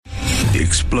the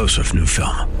explosive new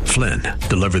film, Flynn,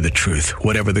 Deliver the Truth,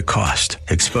 Whatever the Cost,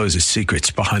 exposes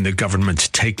secrets behind the government's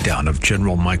takedown of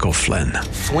General Michael Flynn.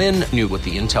 Flynn knew what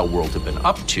the intel world had been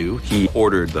up to. He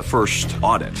ordered the first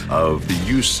audit of the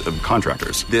use of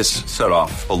contractors. This set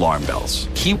off alarm bells.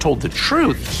 He told the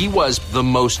truth. He was the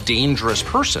most dangerous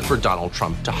person for Donald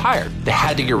Trump to hire. They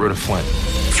had to get rid of Flynn.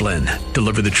 Flynn,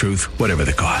 Deliver the Truth, Whatever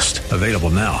the Cost. Available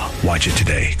now. Watch it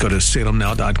today. Go to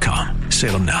salemnow.com.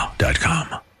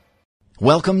 salemnow.com.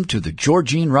 Welcome to the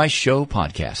Georgene Rice Show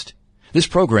podcast. This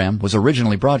program was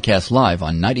originally broadcast live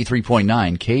on 93.9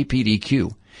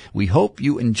 KPDQ. We hope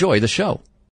you enjoy the show.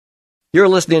 You're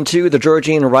listening to the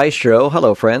Georgene Rice Show.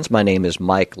 Hello, friends. My name is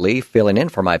Mike Lee, filling in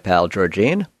for my pal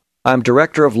Georgene. I'm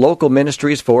Director of Local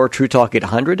Ministries for True Talk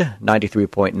 800,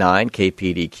 93.9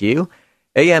 KPDQ,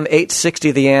 AM 860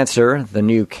 The Answer, the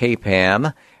new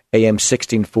KPAM, AM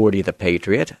 1640 The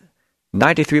Patriot,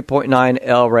 93.9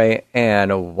 El Rey,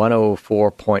 and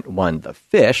 104.1 The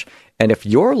Fish. And if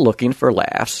you're looking for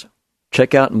laughs,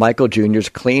 check out Michael Jr.'s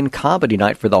Clean Comedy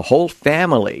Night for the whole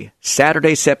family,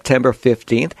 Saturday, September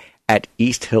 15th at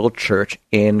East Hill Church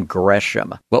in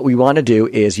Gresham. What we want to do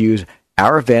is use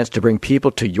our events to bring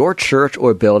people to your church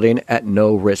or building at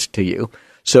no risk to you.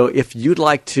 So if you'd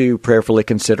like to prayerfully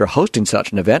consider hosting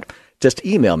such an event, just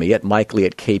email me at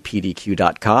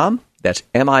mikelee@kpdq.com. That's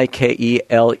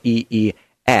MikeLee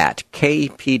at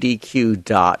kpdq.com.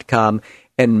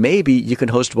 And maybe you can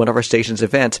host one of our station's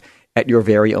events at your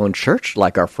very own church,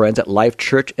 like our friends at Life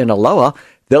Church in Aloha.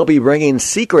 They'll be bringing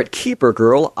Secret Keeper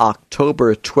Girl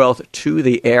October 12th to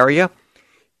the area.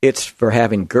 It's for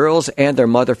having girls and their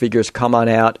mother figures come on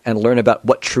out and learn about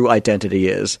what true identity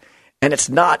is. And it's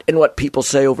not in what people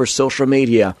say over social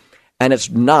media. And it's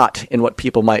not in what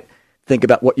people might think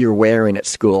about what you're wearing at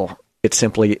school. It's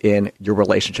simply in your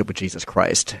relationship with Jesus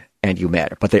Christ, and you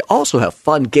matter. But they also have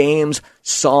fun games,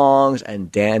 songs,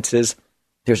 and dances.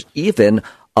 There's even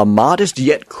a modest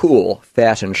yet cool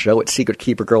fashion show at Secret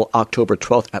Keeper Girl October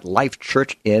 12th at Life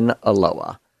Church in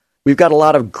Aloha. We've got a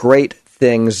lot of great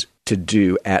things to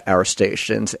do at our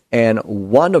stations, and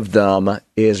one of them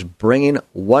is bringing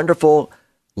wonderful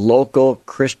local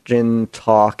Christian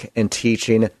talk and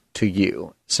teaching to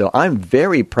you. So I'm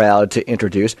very proud to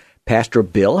introduce Pastor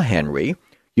Bill Henry.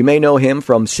 You may know him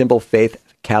from Simple Faith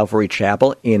Calvary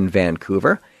Chapel in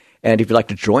Vancouver. And if you'd like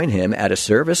to join him at a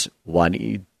service, why don't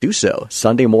you do so?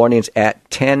 Sunday mornings at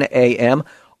 10 a.m.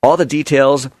 All the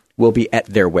details will be at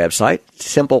their website,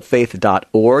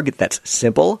 simplefaith.org. That's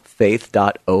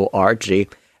simplefaith.org.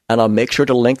 And I'll make sure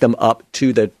to link them up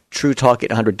to the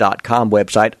TrueTalk800.com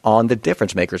website on the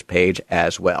Difference Makers page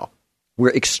as well.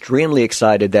 We're extremely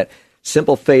excited that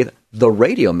Simple Faith, the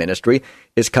radio ministry,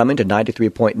 is coming to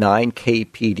 93.9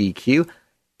 KPDQ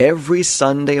every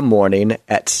Sunday morning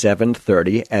at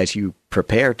 7:30 as you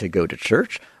prepare to go to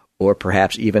church, or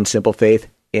perhaps even Simple Faith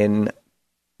in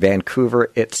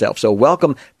Vancouver itself. So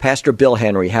welcome, Pastor Bill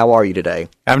Henry. How are you today?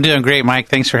 I'm doing great, Mike.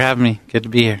 Thanks for having me. Good to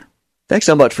be here. Thanks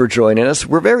so much for joining us.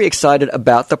 We're very excited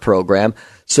about the program.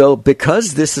 So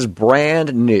because this is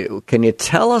brand new, can you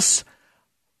tell us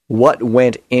what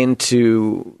went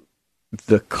into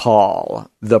the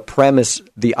call, the premise,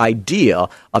 the idea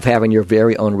of having your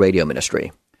very own radio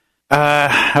ministry?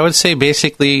 I would say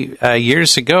basically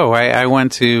years ago, I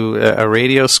went to a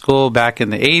radio school back in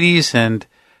the 80s, and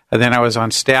then I was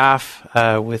on staff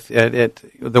with at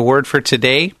The Word for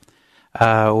Today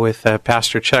with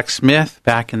Pastor Chuck Smith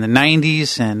back in the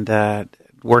 90s, and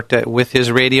worked with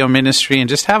his radio ministry and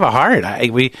just have a heart.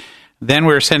 We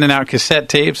were sending out cassette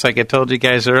tapes, like I told you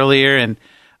guys earlier, and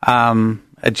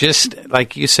just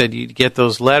like you said, you get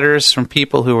those letters from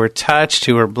people who were touched,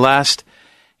 who were blessed.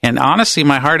 And honestly,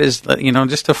 my heart is,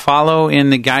 just to follow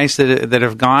in the guys that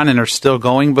have gone and are still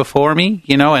going before me,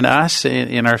 and us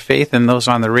in our faith, and those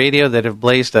on the radio that have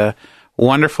blazed a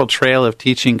wonderful trail of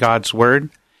teaching God's Word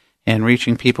and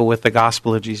reaching people with the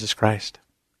gospel of Jesus Christ.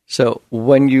 So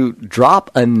when you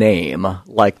drop a name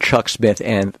like Chuck Smith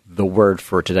and The Word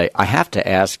for Today, I have to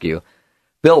ask you,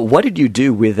 Bill, what did you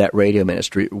do with that radio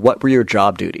ministry? What were your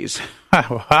job duties?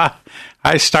 I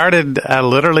started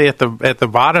literally at the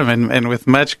bottom and with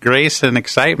much grace and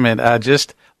excitement,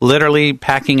 just literally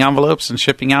packing envelopes and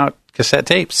shipping out cassette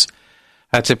tapes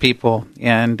to people.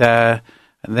 And then,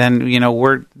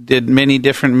 did many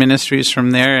different ministries from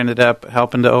there, ended up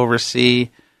helping to oversee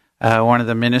one of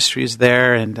the ministries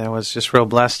there, and I was just real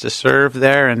blessed to serve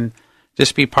there and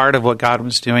just be part of what God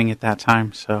was doing at that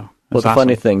time. So. Well, the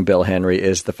funny thing, Bill Henry,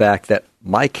 is the fact that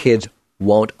my kids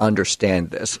won't understand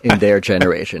this in their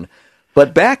generation.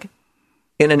 But back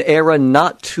in an era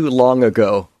not too long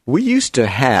ago, we used to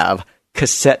have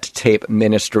cassette tape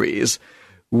ministries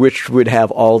which would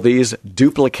have all these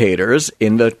duplicators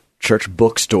in the church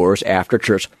bookstores after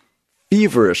church,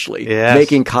 feverishly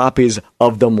making copies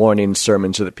of the morning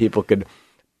sermon so that people could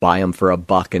buy them for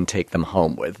 $1 and take them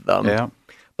home with them. Yeah.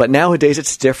 But nowadays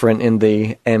it's different in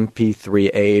the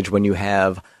MP3 age when you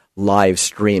have live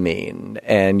streaming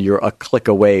and you're a click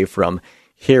away from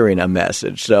hearing a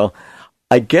message. So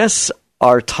I guess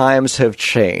our times have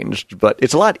changed, but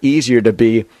it's a lot easier to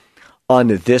be on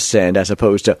this end as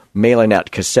opposed to mailing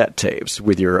out cassette tapes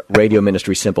with your radio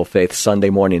ministry Simple Faith Sunday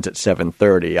mornings at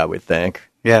 7:30, I would think.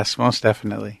 Yes, most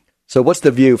definitely. So what's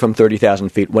the view from 30,000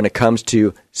 feet when it comes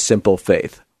to Simple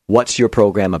Faith? What's your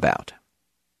program about?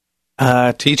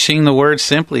 Teaching the word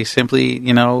simply,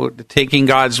 taking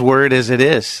God's word as it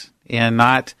is and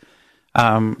not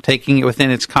taking it within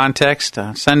its context.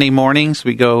 Sunday mornings,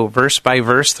 we go verse by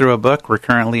verse through a book. We're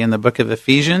currently in the book of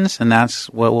Ephesians, and that's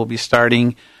what we'll be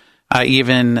starting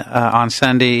even on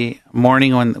Sunday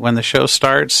morning when the show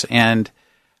starts. And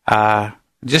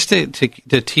just to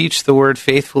teach the word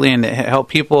faithfully and to help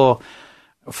people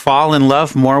fall in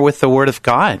love more with the Word of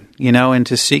God, and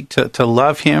to seek to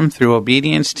love Him through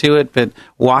obedience to it, but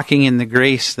walking in the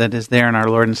grace that is there in our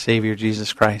Lord and Savior,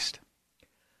 Jesus Christ.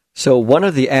 So one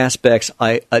of the aspects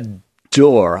I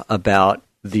adore about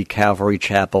the Calvary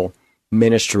Chapel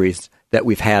ministries that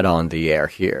we've had on the air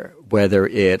here, whether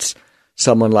it's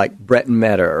someone like Brett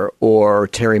Metter or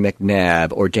Terry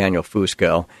McNabb or Daniel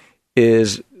Fusco,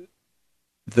 is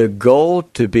the goal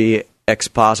to be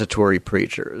expository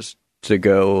preachers, to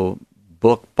go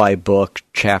book by book,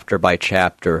 chapter by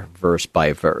chapter, verse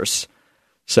by verse.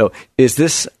 So is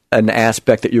this an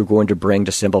aspect that you're going to bring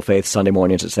to Simple Faith Sunday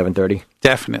mornings at 7:30?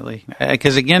 Definitely.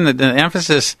 Because again, the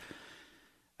emphasis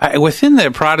within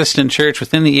the Protestant church,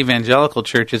 within the evangelical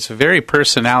church, it's very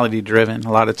personality-driven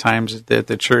a lot of times at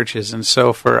the churches. And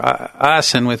so for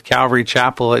us and with Calvary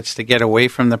Chapel, it's to get away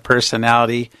from the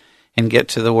personality and get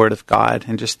to the Word of God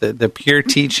and just the pure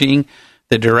teaching,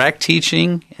 the direct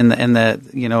teaching, and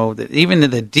even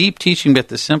the deep teaching, but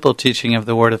the simple teaching of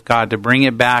the Word of God, to bring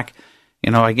it back,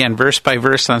 again, verse by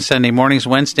verse on Sunday mornings.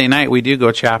 Wednesday night, we do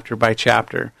go chapter by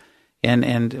chapter.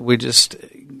 And we just,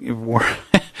 we'll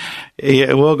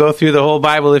go through the whole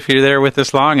Bible if you're there with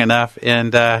us long enough.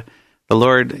 And the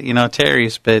Lord,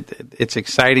 tarries. But it's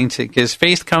exciting because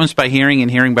faith comes by hearing and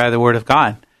hearing by the Word of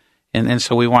God. And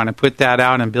so we want to put that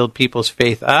out and build people's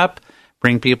faith up,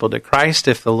 bring people to Christ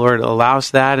if the Lord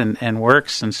allows that and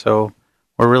works. And so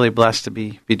we're really blessed to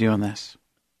be doing this.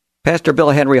 Pastor Bill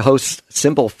Henry hosts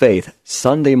Simple Faith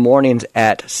Sunday mornings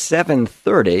at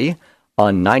 7:30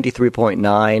 on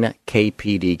 93.9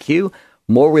 KPDQ.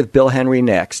 More with Bill Henry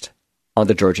next on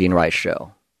The Georgene Rice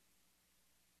Show.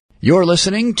 You're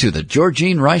listening to The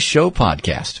Georgene Rice Show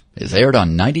podcast. It's aired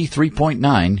on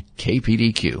 93.9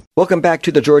 KPDQ. Welcome back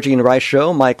to The Georgene Rice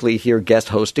Show. Mike Lee here, guest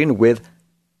hosting with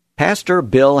Pastor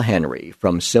Bill Henry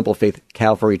from Simple Faith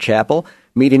Calvary Chapel,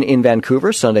 meeting in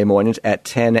Vancouver Sunday mornings at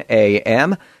 10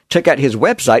 a.m. Check out his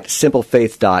website,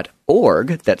 simplefaith.org.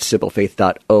 That's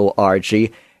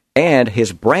simplefaith.org. And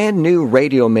his brand new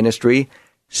radio ministry,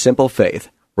 Simple Faith,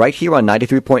 right here on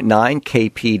 93.9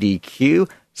 KPDQ,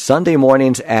 Sunday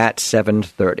mornings at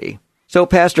 7:30. So,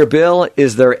 Pastor Bill,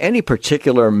 is there any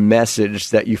particular message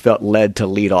that you felt led to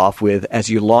lead off with as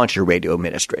you launch your radio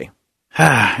ministry?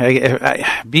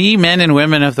 Be men and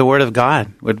women of the Word of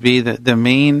God would be the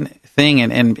main thing.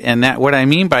 And that what I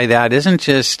mean by that isn't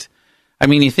just,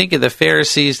 you think of the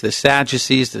Pharisees, the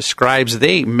Sadducees, the scribes,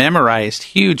 they memorized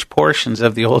huge portions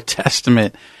of the Old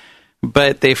Testament,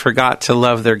 but they forgot to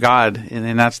love their God.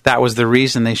 And that was the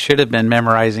reason they should have been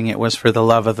memorizing it, was for the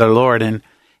love of their Lord.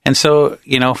 And so,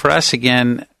 for us,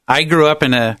 again, I grew up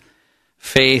in a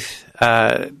faith,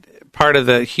 part of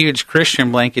the huge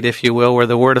Christian blanket, if you will, where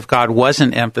the Word of God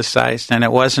wasn't emphasized. And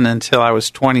it wasn't until I was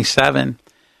 27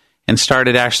 and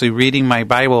started actually reading my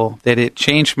Bible that it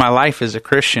changed my life as a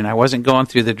Christian. I wasn't going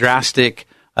through the drastic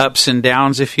ups and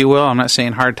downs, if you will. I'm not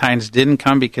saying hard times didn't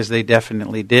come, because they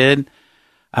definitely did.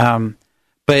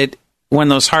 But when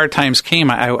those hard times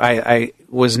came, I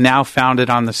was now founded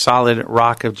on the solid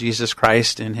rock of Jesus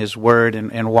Christ and His Word,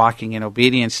 and walking in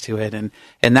obedience to it. And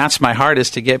that's my heart,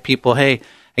 is to get people, hey,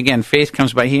 again, faith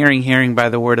comes by hearing, hearing by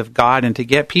the Word of God, and to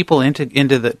get people into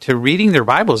to reading their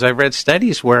Bibles. I've read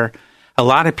studies where a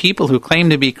lot of people who claim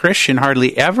to be Christian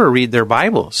hardly ever read their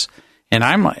Bibles. And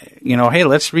I'm like, hey,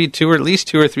 let's read at least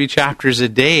 2 or 3 chapters a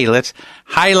day. Let's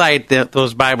highlight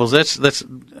those Bibles. Let's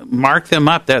mark them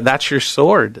up. That's your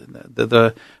sword,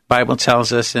 the Bible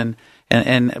tells us. And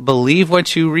believe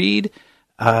what you read,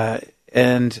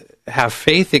 and have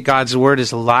faith that God's Word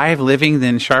is alive, living,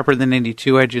 then sharper than any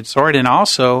two-edged sword, and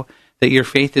also that your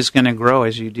faith is going to grow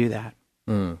as you do that.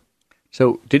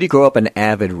 So, did you grow up an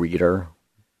avid reader,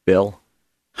 Bill?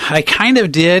 I kind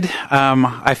of did.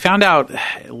 I found out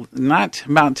not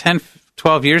about 10,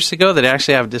 12 years ago that I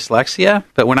actually have dyslexia.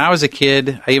 But when I was a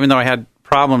kid, even though I had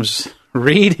problems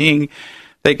reading,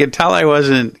 they could tell I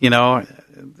wasn't, I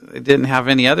didn't have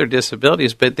any other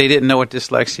disabilities, but they didn't know what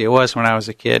dyslexia was when I was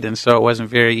a kid, and so it wasn't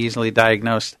very easily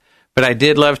diagnosed. But I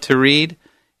did love to read,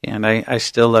 and I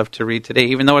still love to read today,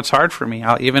 even though it's hard for me.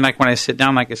 Even like when I sit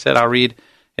down, like I said, I'll read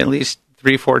at least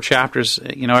 3-4 chapters,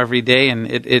 every day,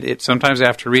 and it sometimes I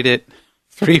have to read it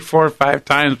 3, 4, 5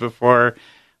 times before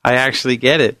I actually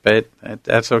get it. But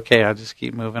that's okay. I'll just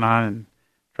keep moving on and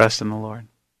trust in the Lord.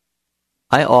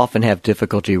 I often have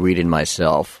difficulty reading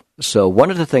myself. So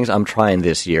one of the things I'm trying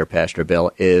this year, Pastor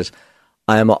Bill, is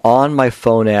I'm on my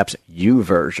phone app's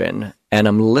YouVersion, and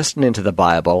I'm listening to the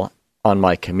Bible on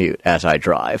my commute as I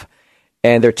drive.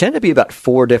 And there tend to be about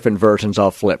 4 different versions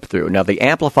I'll flip through. Now, the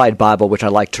Amplified Bible, which I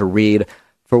like to read,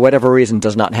 for whatever reason,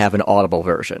 does not have an audible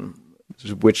version,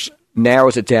 which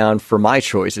narrows it down for my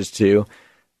choices to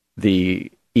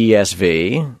the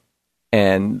ESV,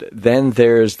 and then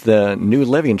there's the New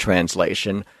Living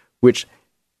Translation, which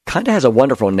kind of has a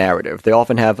wonderful narrative. They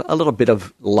often have a little bit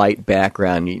of light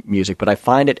background music, but I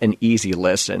find it an easy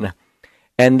listen.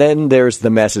 And then there's the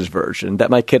Message version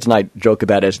that my kids and I joke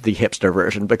about as the hipster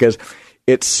version because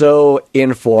it's so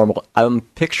informal. I'm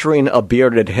picturing a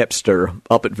bearded hipster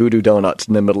up at Voodoo Donuts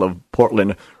in the middle of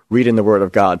Portland reading the Word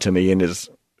of God to me in his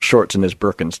shorts and his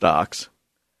Birkenstocks.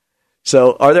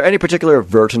 So are there any particular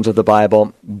versions of the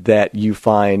Bible that you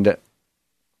find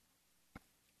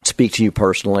speak to you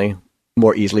personally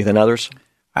more easily than others?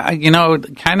 Kind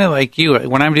of like you.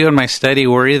 When I'm doing my study,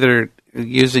 we're either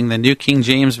using the New King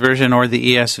James Version or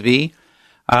the ESV.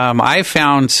 I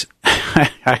found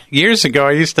years ago,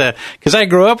 I used to, because I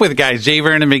grew up with guys, J.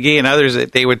 Vernon McGee and others,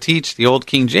 that they would teach the Old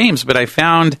King James, but I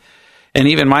found, and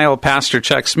even my old pastor,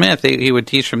 Chuck Smith, he would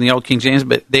teach from the Old King James,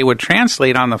 but they would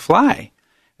translate on the fly,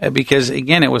 because,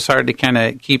 again, it was hard to kind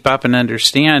of keep up and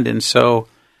understand, and so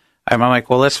I'm like,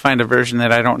 well, let's find a version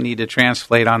that I don't need to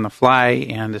translate on the fly,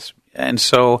 and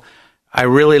so I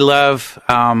really love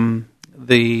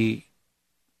the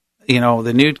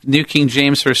New King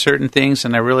James for certain things,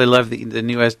 and I really love the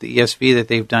ESV that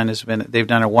they've done. They've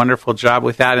done a wonderful job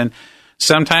with that. And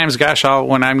sometimes, gosh,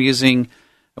 when I'm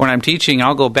teaching,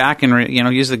 I'll go back and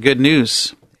use the Good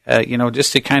News,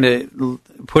 just to kind of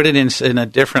put it in a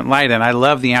different light. And I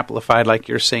love the Amplified, like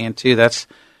you're saying too. That's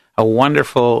a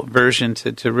wonderful version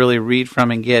to really read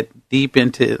from and get deep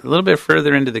into, a little bit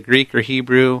further into the Greek or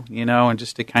Hebrew, and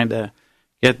just to kind of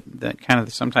get that kind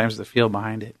of sometimes the feel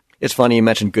behind it. It's funny you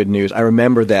mentioned Good News. I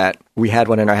remember that we had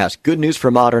one in our house, Good News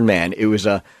for Modern Man. It was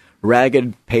a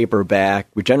ragged paperback,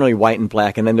 generally white and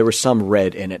black, and then there was some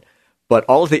red in it. But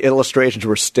all of the illustrations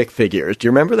were stick figures. Do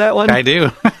you remember that one? I do.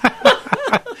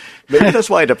 Maybe that's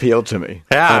why it appealed to me.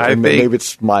 Yeah, maybe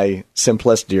it's my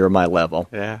simplicity or my level.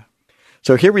 Yeah.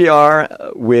 So here we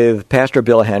are with Pastor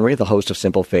Bill Henry, the host of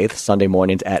Simple Faith, Sunday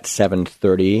mornings at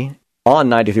 7:30 on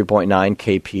 93.9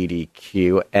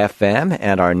 KPDQ FM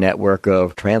and our network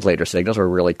of translator signals we're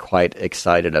really quite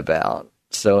excited about.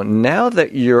 So now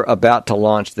that you're about to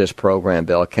launch this program,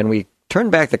 Bill, can we turn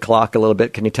back the clock a little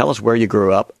bit? Can you tell us where you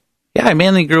grew up? Yeah, I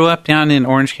mainly grew up down in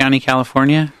Orange County,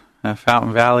 California,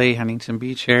 Fountain Valley, Huntington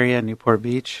Beach area, Newport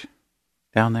Beach,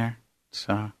 down there.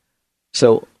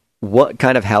 So what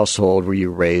kind of household were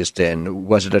you raised in?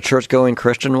 Was it a church-going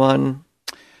Christian one?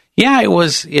 Yeah, it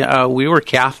was. We were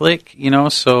Catholic,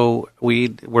 so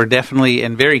we were definitely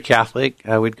and very Catholic.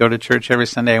 We'd go to church every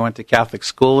Sunday. I went to Catholic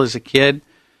school as a kid.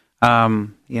 I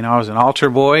was an altar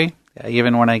boy,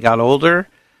 even when I got older.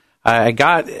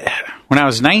 When I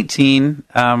was 19,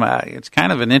 it's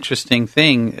kind of an interesting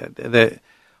thing. The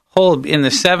whole, in the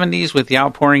 70s with the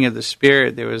outpouring of the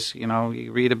Spirit, there was,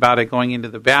 you read about it going into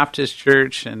the Baptist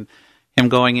church and him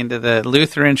going into the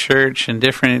Lutheran church and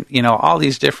different, all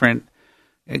these different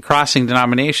crossing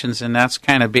denominations, and that's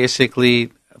kind of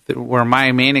basically where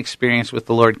my main experience with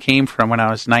the Lord came from when I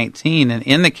was 19 and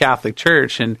in the Catholic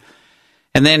Church. And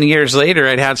then years later,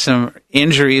 I'd had some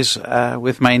injuries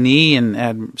with my knee and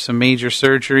had some major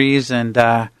surgeries, and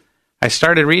I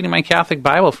started reading my Catholic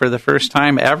Bible for the first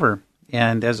time ever.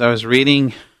 And as I was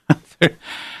reading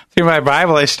through my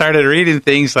Bible, I started reading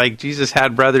things like Jesus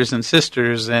had brothers and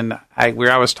sisters, and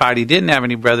where I was taught he didn't have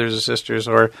any brothers or sisters,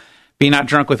 or be not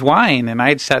drunk with wine, and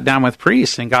I'd sat down with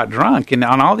priests and got drunk, and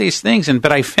on all these things.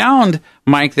 But I found,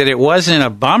 Mike, that it wasn't a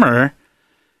bummer.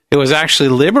 It was actually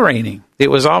liberating. It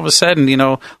was all of a sudden,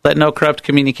 let no corrupt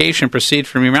communication proceed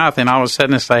from your mouth, and all of a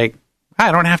sudden it's like,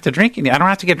 I don't have to drink anymore. I don't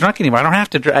have to get drunk anymore. I don't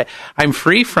have to. I'm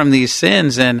free from these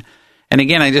sins, and And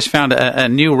again, I just found a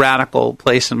new radical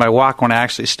place in my walk when I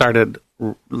actually started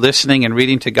listening and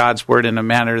reading to God's Word in a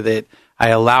manner that I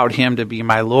allowed Him to be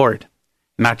my Lord,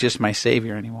 not just my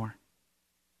Savior anymore.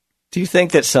 Do you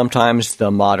think that sometimes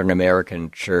the modern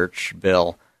American church,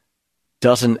 Bill,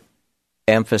 doesn't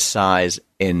emphasize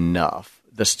enough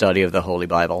the study of the Holy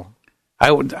Bible?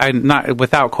 I not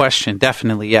without question,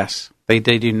 definitely yes. They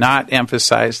do not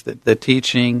emphasize the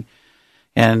teaching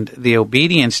and the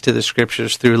obedience to the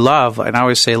Scriptures through love, and I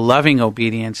always say loving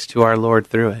obedience to our Lord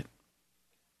through it.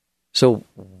 So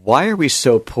why are we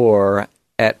so poor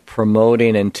at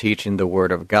promoting and teaching the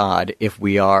Word of God if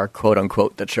we are, quote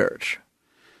unquote, the church?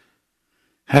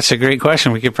 That's a great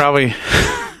question. We could probably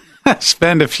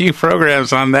spend a few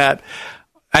programs on that.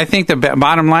 I think the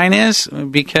bottom line is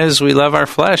because we love our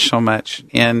flesh so much,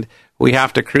 and we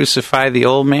have to crucify the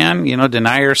old man,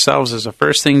 deny ourselves is the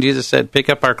first thing Jesus said, pick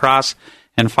up our cross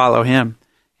and follow Him.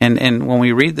 And when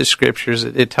we read the Scriptures,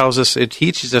 it tells us, it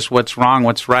teaches us what's wrong,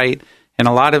 what's right, and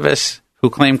a lot of us who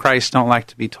claim Christ don't like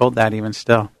to be told that even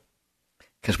still.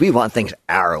 Because we want things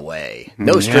our way.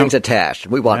 No strings attached.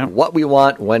 We want what we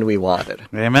want when we want it.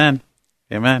 Amen.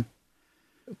 Amen.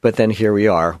 But then here we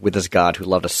are with this God who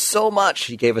loved us so much,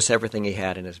 He gave us everything He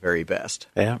had in His very best.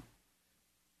 Yeah.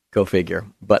 Go figure.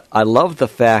 But I love the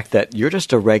fact that you're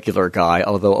just a regular guy,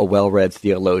 although a well-read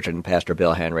theologian, Pastor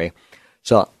Bill Henry.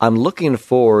 So I'm looking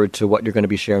forward to what you're going to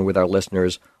be sharing with our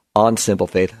listeners on Simple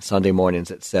Faith, Sunday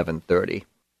mornings at 7:30.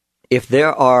 If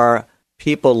there are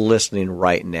people listening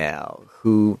right now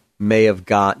who may have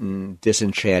gotten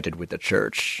disenchanted with the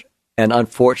church, and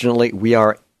unfortunately we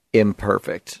are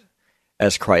imperfect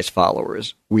as Christ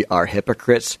followers. We are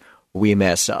hypocrites. We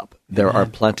mess up. There are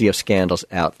plenty of scandals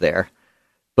out there.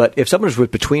 But if someone was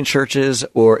between churches,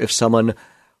 or if someone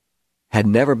had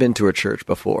never been to a church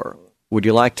before, would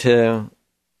you like to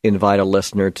invite a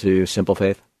listener to Simple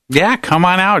Faith? Yeah, come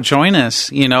on out, join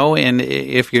us, and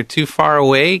if you're too far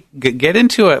away, get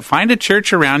into it. Find a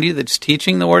church around you that's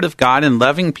teaching the Word of God and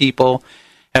loving people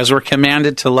as we're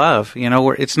commanded to love.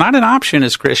 It's not an option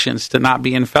as Christians to not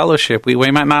be in fellowship. We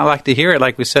might not like to hear it,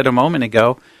 like we said a moment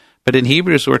ago, but in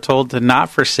Hebrews we're told to not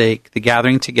forsake the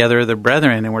gathering together of the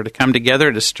brethren, and we're to come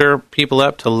together to stir people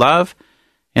up to love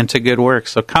and to good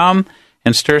works. So come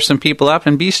and stir some people up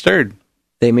and be stirred.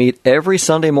 They meet every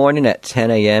Sunday morning at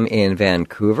 10 a.m. in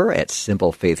Vancouver at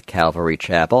Simple Faith Calvary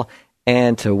Chapel.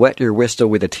 And to whet your whistle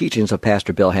with the teachings of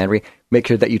Pastor Bill Henry, make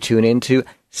sure that you tune into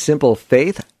Simple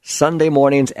Faith Sunday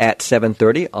mornings at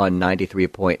 7:30 on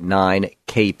 93.9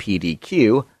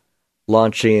 KPDQ,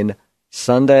 launching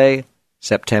Sunday,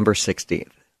 September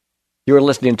 16th. You're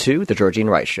listening to The Georgene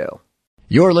Rice Show.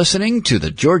 You're listening to the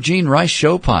Georgene Rice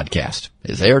Show podcast.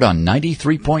 It's aired on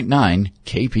 93.9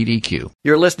 KPDQ.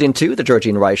 You're listening to The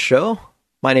Georgene Rice Show.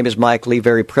 My name is Mike Lee,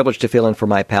 very privileged to fill in for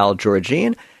my pal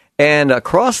Georgene. And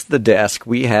across the desk,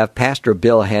 we have Pastor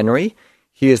Bill Henry.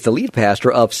 He is the lead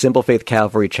pastor of Simple Faith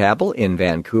Calvary Chapel in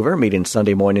Vancouver, meeting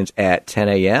Sunday mornings at 10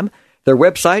 a.m. Their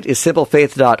website is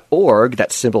simplefaith.org.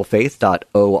 That's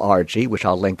simplefaith.org, which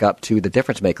I'll link up to the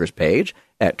Difference Makers page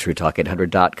at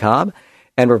truetalk800.com.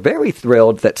 And we're very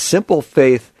thrilled that Simple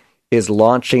Faith is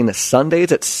launching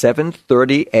Sundays at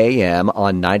 7:30 a.m.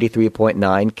 on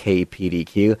 93.9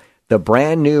 KPDQ, the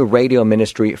brand new radio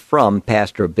ministry from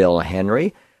Pastor Bill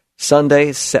Henry,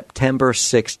 Sunday, September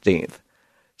 16th.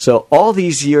 So all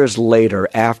these years later,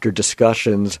 after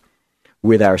discussions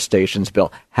with our stations,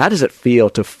 Bill, how does it feel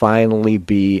to finally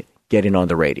be getting on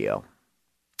the radio?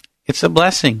 It's a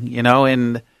blessing,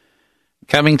 and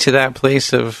coming to that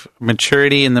place of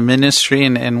maturity in the ministry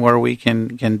and where we can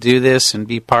do this and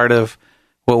be part of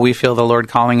what we feel the Lord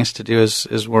calling us to do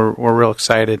is we're real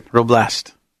excited, real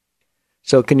blessed.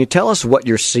 So can you tell us what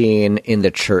you're seeing in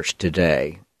the church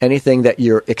today? Anything that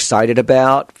you're excited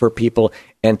about for people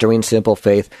entering Simple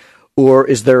Faith? Or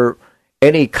is there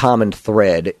any common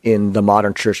thread in the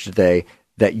modern church today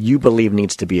that you believe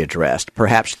needs to be addressed,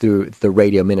 perhaps through the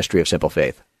radio ministry of Simple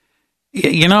Faith?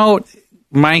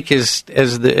 Mike, as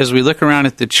we look around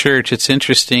at the church, it's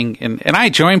interesting, and I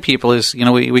join people as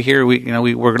we hear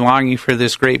we're longing for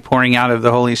this great pouring out of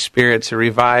the Holy Spirit to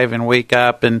revive and wake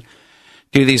up and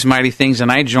do these mighty things,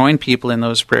 and I join people in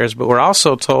those prayers. But we're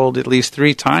also told at least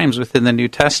 3 times within the New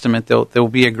Testament there will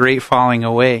be a great falling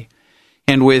away,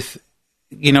 and with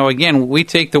again, we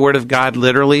take the Word of God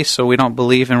literally, so we don't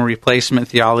believe in replacement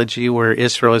theology where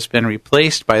Israel has been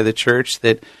replaced by the church.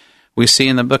 That we see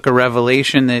in the book of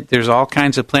Revelation that there's all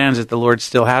kinds of plans that the Lord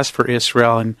still has for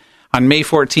Israel. And on May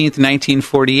 14th,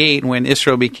 1948, when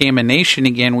Israel became a nation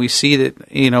again, we see that,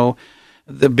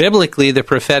 biblically, the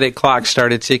prophetic clock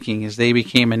started ticking as they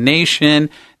became a nation.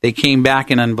 They came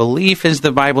back in unbelief, as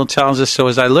the Bible tells us. So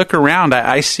as I look around,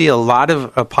 I see a lot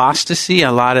of apostasy,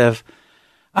 a lot of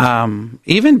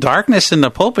even darkness in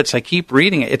the pulpits. I keep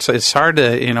reading it. It's hard to,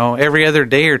 every other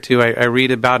day or two I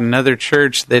read about another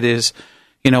church that is,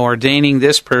 ordaining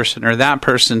this person or that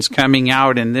person's coming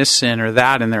out in this sin or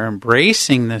that, and they're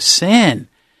embracing the sin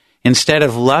instead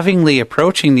of lovingly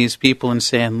approaching these people and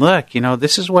saying, look,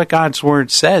 this is what God's word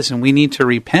says, and we need to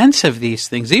repent of these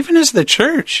things, even as the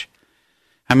church.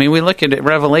 I mean, we look at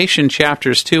Revelation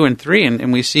chapters 2 and 3,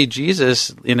 and we see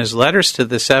Jesus in his letters to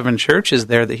the 7 churches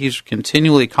there that he's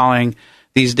continually calling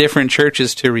these different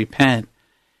churches to repent.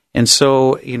 And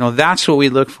so, that's what we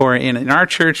look for. In our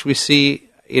church, we see,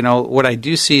 what I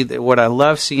do see, what I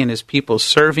love seeing is people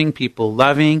serving, people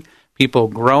loving, people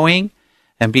growing,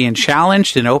 and being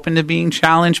challenged and open to being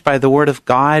challenged by the Word of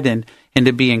God and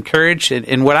to be encouraged.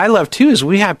 And what I love, too, is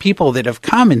we have people that have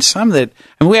come, and some that,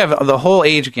 and we have the whole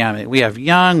age gamut. We have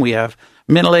young, we have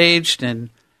middle-aged, and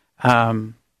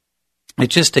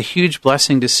it's just a huge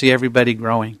blessing to see everybody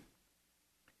growing.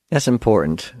 That's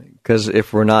important, because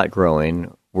if we're not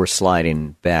growing, we're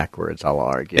sliding backwards, I'll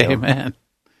argue. Amen.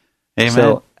 Amen.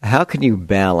 So how can you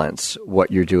balance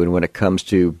what you're doing when it comes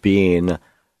to being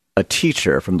a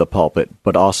teacher from the pulpit,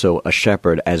 but also a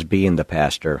shepherd as being the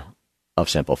pastor of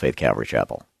Simple Faith Calvary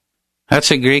Chapel? That's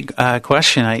a great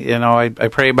question. I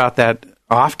pray about that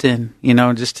often,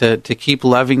 just to keep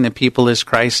loving the people as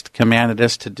Christ commanded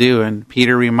us to do, and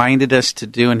Peter reminded us to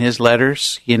do in his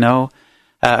letters.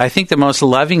 I think the most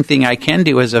loving thing I can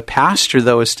do as a pastor,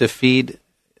 though, is to feed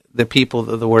the people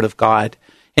the Word of God.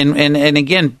 And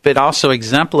again, but also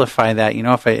exemplify that.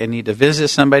 If I need to visit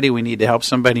somebody, we need to help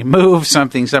somebody move,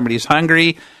 somebody's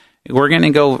hungry, we're going to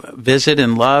go visit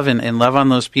and love on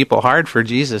those people hard for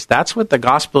Jesus. That's what the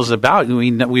gospel is about.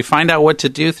 We find out what to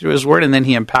do through his word, and then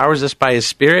he empowers us by his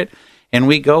Spirit, and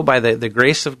we go by the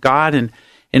grace of God.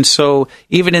 And so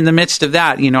even in the midst of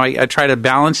that, I try to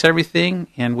balance everything,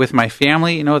 and with my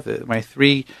family,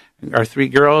 our three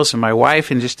girls and my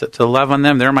wife, and just to love on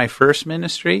them. They're my first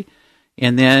ministry.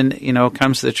 And then,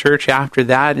 comes the church after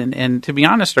that. And to be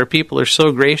honest, our people are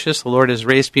so gracious. The Lord has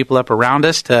raised people up around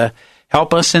us to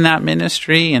help us in that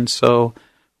ministry. And so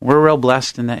we're real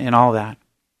blessed in all that.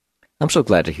 I'm so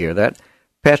glad to hear that.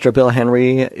 Pastor Bill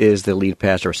Henry is the lead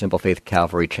pastor of Simple Faith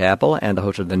Calvary Chapel and the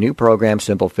host of the new program,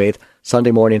 Simple Faith,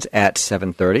 Sunday mornings at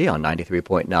 7:30 on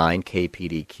 93.9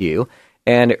 KPDQ.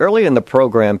 And early in the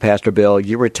program, Pastor Bill,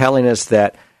 you were telling us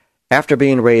that after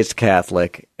being raised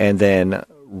Catholic and then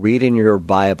reading your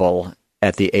Bible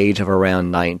at the age of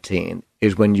around 19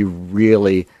 is when you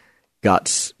really got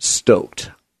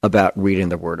stoked about reading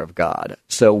the Word of God.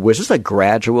 So was this a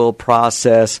gradual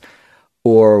process,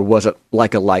 or was it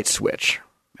like a light switch?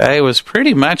 It was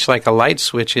pretty much like a light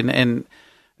switch. And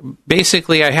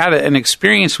basically, I had an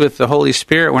experience with the Holy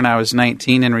Spirit when I was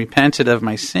 19 and repented of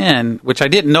my sin, which I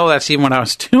didn't know that's even what I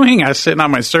was doing. I was sitting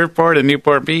on my surfboard in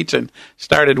Newport Beach and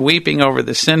started weeping over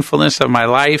the sinfulness of my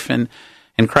life and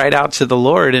cried out to the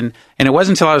Lord. And it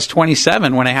wasn't until I was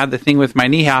 27 when I had the thing with my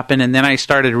knee happen, and then I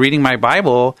started reading my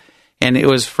Bible, and it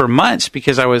was for months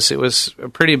because it was a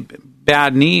pretty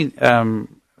bad knee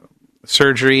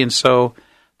surgery. And so,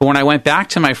 but when I went back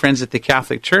to my friends at the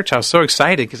Catholic Church, I was so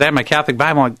excited because I had my Catholic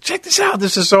Bible. I'm like, check this out.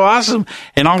 This is so awesome.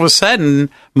 And all of a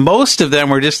sudden, most of them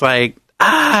were just like,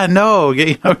 no,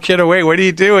 get away. What are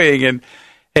you doing?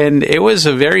 And it was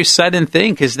a very sudden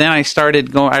thing because then I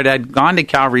started going. I'd gone to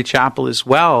Calvary Chapel as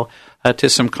well to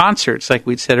some concerts, like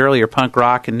we'd said earlier, punk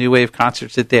rock and new wave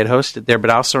concerts that they had hosted there. But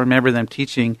I also remember them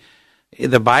teaching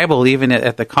the Bible even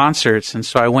at the concerts. And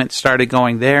so I started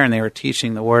going there, and they were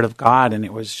teaching the Word of God, and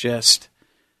it was just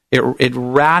it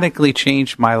radically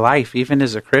changed my life, even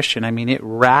as a Christian. I mean, it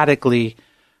radically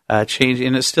changed,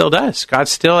 and it still does. God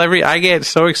still I get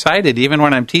so excited even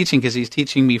when I'm teaching because he's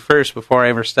teaching me first before I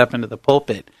ever step into the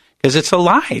pulpit, because it's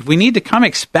alive. We need to come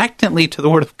expectantly to the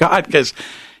Word of God because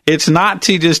it's not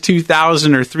just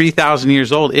 2,000 or 3,000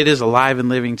 years old. It is alive and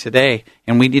living today,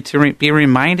 and we need to be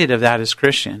reminded of that as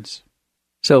Christians.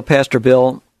 So, Pastor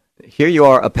Bill, here you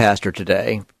are a pastor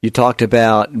today. You talked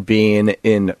about being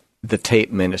in the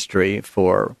tape ministry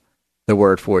for the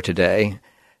Word for Today.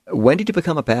 When did you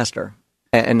become a pastor?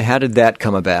 And how did that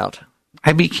come about?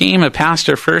 I became a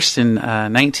pastor first in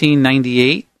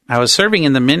 1998. I was serving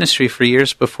in the ministry for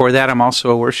years before that. I'm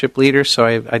also a worship leader, so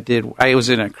I was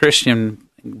in a Christian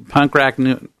punk rock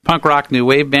new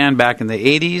wave band back in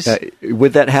the 80s.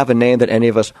 Would that have a name that any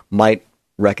of us might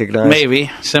recognize?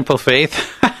 Maybe. Simple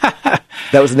Faith.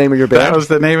 That was the name of your band? That was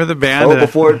the name of the band. Oh,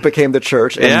 before it became the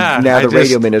church and now the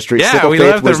radio ministry. Yeah, Simple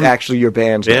Faith was actually your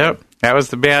band's name. That was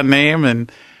the band name,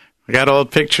 and I got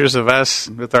old pictures of us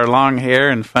with our long hair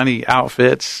and funny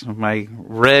outfits, my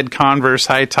red Converse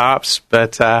high tops.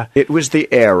 But it was the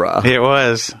era. It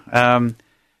was. But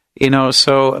in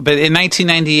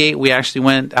 1998, we actually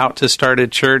went out to start a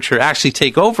church, or actually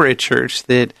take over a church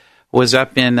that was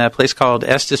up in a place called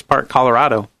Estes Park,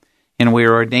 Colorado. And we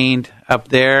were ordained up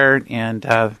there, and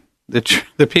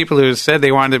the people who said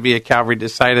they wanted to be a Calvary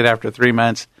decided after 3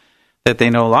 months that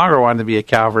they no longer wanted to be a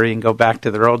Calvary and go back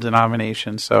to their old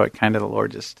denomination. So it kind of, the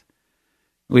Lord just,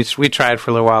 we tried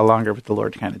for a little while longer, but the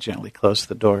Lord kind of gently closed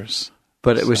the doors.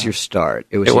 But it was your start.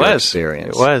 It was your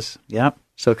experience. It was, yep.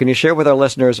 So can you share with our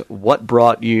listeners what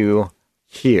brought you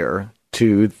here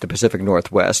to the Pacific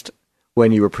Northwest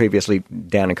when you were previously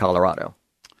down in Colorado?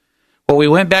 Well, we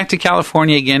went back to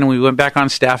California again. We went back on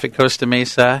staff at Costa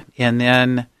Mesa, and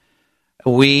then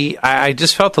I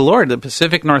just felt the Lord, the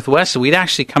Pacific Northwest. We'd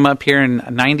actually come up here in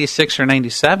 96 or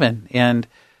 97, and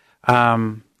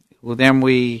then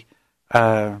we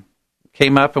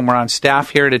came up and were on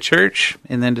staff here at a church,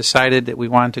 and then decided that we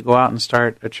wanted to go out and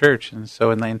start a church. And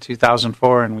so in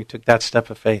 2004, and we took that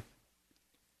step of faith.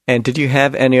 And did you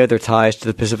have any other ties to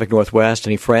the Pacific Northwest?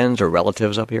 Any friends or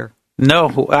relatives up here? No.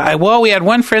 Well, we had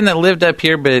one friend that lived up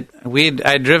here, but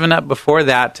I'd driven up before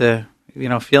that to,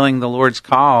 feeling the Lord's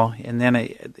call, and then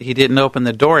he didn't open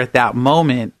the door at that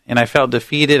moment, and I felt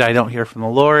defeated. I don't hear from the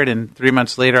Lord, and 3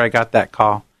 months later, I got that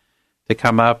call to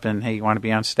come up, and, hey, you want to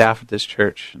be on staff at this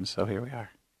church? And so here we are.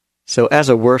 So as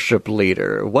a worship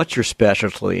leader, what's your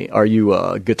specialty? Are you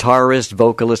a guitarist,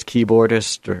 vocalist,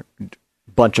 keyboardist, or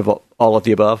bunch of all of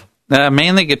the above?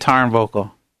 Mainly guitar and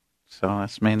vocal, so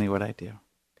that's mainly what I do.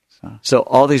 So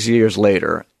all these years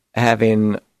later,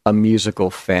 having a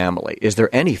musical family, is there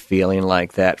any feeling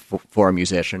like that for a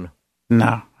musician?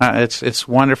 No, it's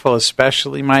wonderful,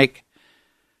 especially, Mike,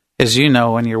 as you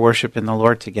know, when you're worshiping the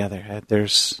Lord together.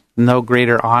 There's no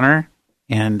greater honor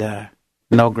and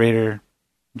no greater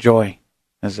joy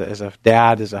as a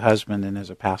dad, as a husband, and as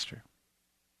a pastor.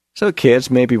 So kids,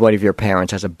 maybe one of your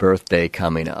parents has a birthday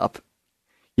coming up.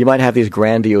 You might have these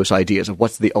grandiose ideas of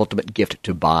what's the ultimate gift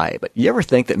to buy, but you ever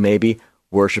think that maybe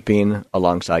worshiping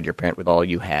alongside your parent with all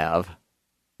you have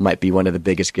might be one of the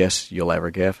biggest gifts you'll ever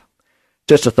give?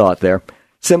 Just a thought there.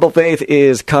 Simple Faith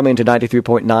is coming to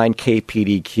 93.9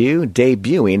 KPDQ,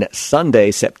 debuting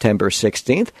Sunday, September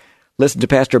 16th. Listen to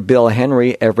Pastor Bill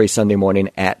Henry every Sunday morning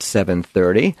at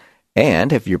 7:30.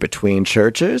 And if you're between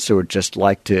churches or just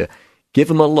like to give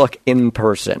them a look in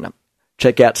person,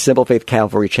 check out Simple Faith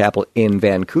Calvary Chapel in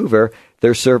Vancouver.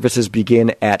 Their services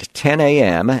begin at 10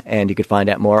 a.m., and you can find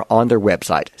out more on their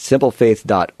website,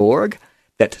 simplefaith.org.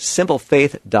 That's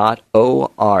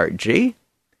simplefaith.org.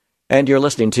 And you're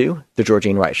listening to The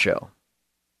Georgene Rice Show.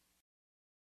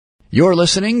 You're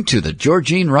listening to The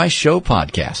Georgene Rice Show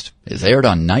podcast. It's aired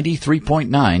on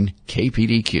 93.9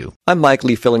 KPDQ. I'm Mike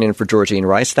Lee, filling in for Georgene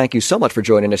Rice. Thank you so much for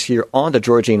joining us here on The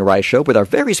Georgene Rice Show with our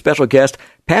very special guest,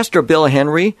 Pastor Bill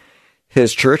Henry.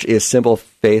 His church is Simple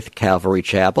Faith Calvary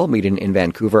Chapel, meeting in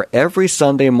Vancouver every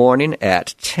Sunday morning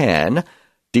at 10.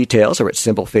 Details are at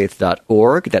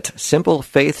simplefaith.org. That's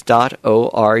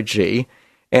simplefaith.org.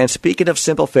 And speaking of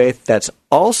Simple Faith, that's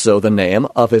also the name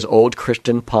of his old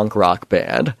Christian punk rock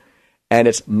band. And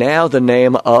it's now the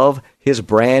name of his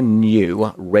brand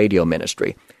new radio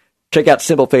ministry. Check out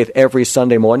Simple Faith every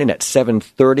Sunday morning at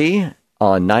 7:30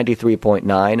 on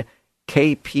 93.9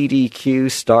 KPDQ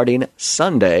starting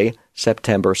Sunday,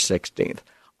 September 16th.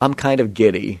 I'm kind of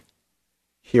giddy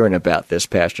hearing about this,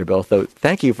 Pastor Bill. So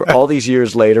thank you for all these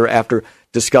years later, after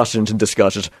discussions,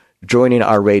 joining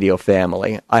our radio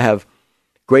family. I have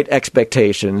great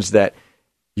expectations that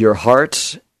your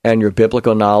heart and your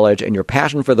biblical knowledge and your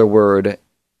passion for the Word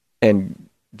and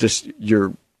just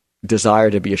your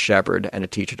desire to be a shepherd and a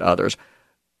teacher to others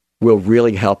will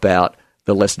really help out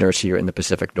the listeners here in the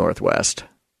Pacific Northwest.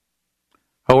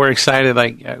 Oh, we're excited.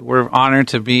 We're honored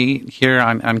to be here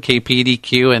on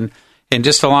KPDQ and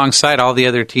just alongside all the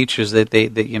other teachers that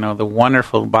the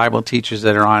wonderful Bible teachers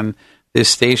that are on this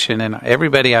station. And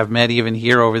everybody I've met even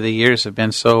here over the years have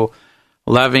been so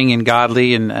loving and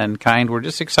godly and kind. We're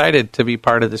just excited to be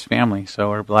part of this family. So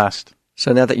we're blessed.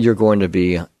 So now that you're going to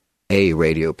be a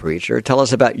radio preacher, tell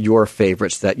us about your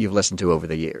favorites that you've listened to over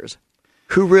the years.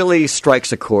 Who really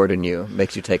strikes a chord in you,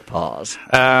 makes you take pause?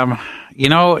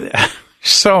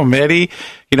 So many,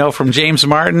 from James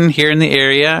Martin here in the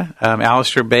area,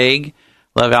 Alistair Begg,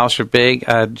 love Alistair Begg,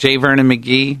 J. Vernon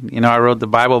McGee. I rode the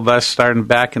Bible bus starting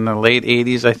back in the late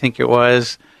 80s, I think it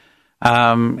was.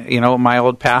 My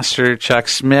old pastor, Chuck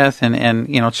Smith, and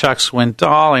Chuck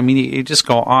Swindoll. I mean, you just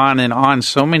go on and on.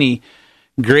 So many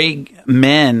great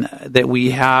men that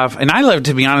we have. And I love,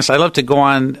 to be honest, I love to go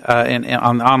on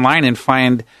online and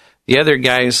find the other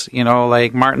guys,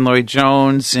 like Martin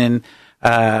Lloyd-Jones and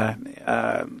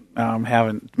having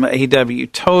A.W.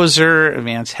 Tozer,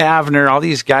 Vance Havner, all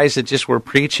these guys that just were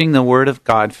preaching the Word of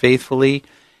God faithfully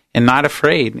and not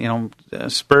afraid.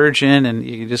 Spurgeon, and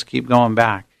you just keep going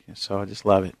back. So I just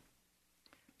love it.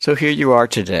 So here you are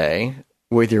today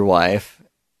with your wife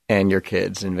and your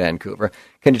kids in Vancouver.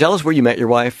 Can you tell us where you met your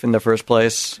wife in the first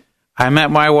place? I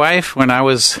met my wife when I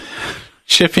was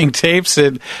shipping tapes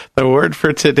at the Word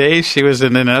for Today. She was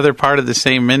in another part of the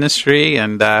same ministry,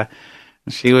 and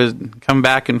she would come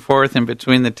back and forth in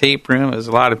between the tape room. There was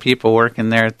a lot of people working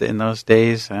there in those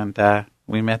days, and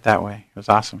we met that way. It was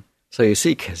awesome. So you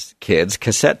see, kids,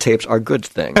 cassette tapes are good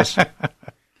things.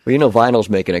 Well, vinyl's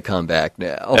making a comeback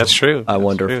now. That's true. I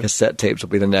wonder if cassette tapes will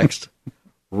be the next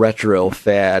retro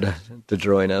fad to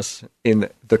join us in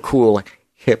the cool,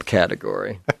 hip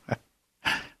category.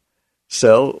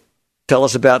 So, tell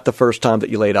us about the first time that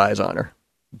you laid eyes on her.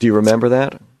 Do you remember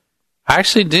that? I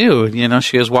actually do.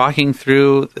 She was walking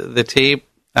through the tape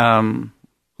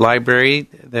library,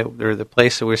 or the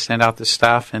place that we send out the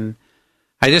stuff, and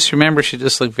I just remember she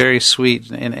just looked very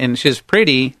sweet, and she's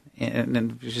pretty,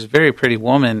 and she's a very pretty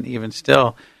woman even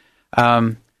still,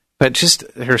 but just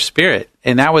her spirit.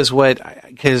 And that was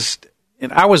because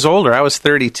I was older. I was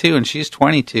 32, and she's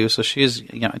 22, so she's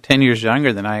 10 years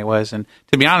younger than I was. And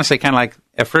to be honest, I kind of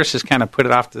at first just kind of put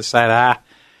it off to the side.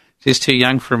 She's too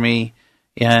young for me.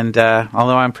 And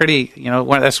although I'm pretty,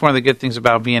 that's one of the good things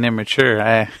about being immature.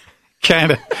 I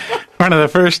kind of, one of the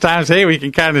first times, we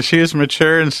can kind of, she was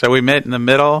mature, and so we met in the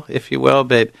middle, if you will.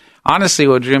 But honestly,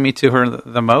 what drew me to her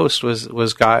the most was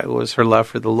her love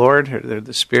for the Lord,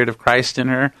 the Spirit of Christ in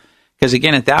her. Because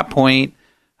again, at that point,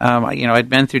 I'd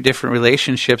been through different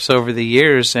relationships over the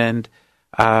years, and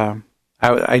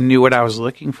I knew what I was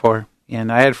looking for.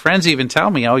 And I had friends even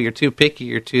tell me, "Oh, you're too picky,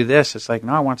 you're too this." It's like,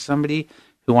 no, I want somebody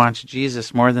who wants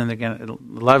Jesus more than they're going to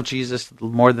love Jesus,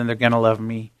 more than they're going to love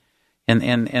me.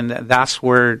 And that's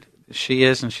where she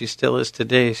is, and she still is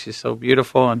today. She's so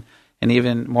beautiful, and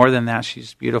even more than that,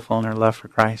 she's beautiful in her love for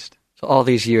Christ. So all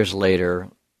these years later,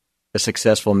 a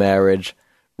successful marriage,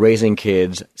 raising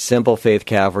kids, Simple Faith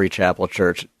Calvary Chapel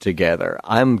Church together.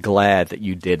 I'm glad that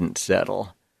you didn't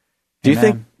settle. Do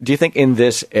you think in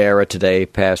this era today,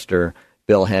 Pastor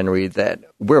Bill Henry, that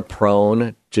we're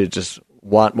prone to just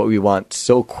want what we want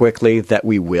so quickly that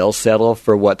we will settle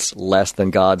for what's less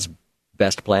than God's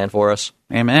best plan for us?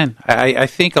 Amen. I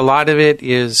think a lot of it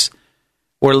is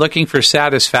we're looking for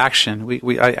satisfaction.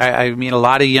 I meet a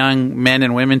lot of young men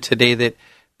and women today that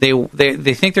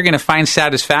they think they're going to find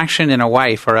satisfaction in a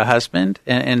wife or a husband,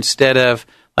 instead of,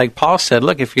 like Paul said,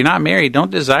 look, if you're not married,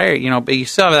 don't desire, but you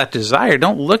still have that desire.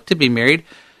 Don't look to be married.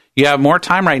 You have more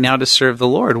time right now to serve the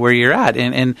Lord where you're at.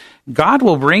 And God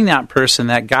will bring that person,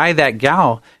 that guy, that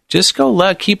gal. Just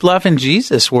go keep loving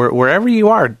Jesus wherever you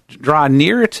are. Draw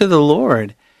nearer to the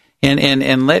Lord.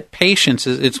 And let patience,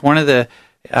 it's one of the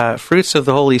fruits of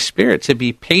the Holy Spirit, to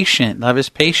be patient. Love is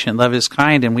patient. Love is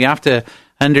kind. And we have to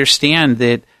understand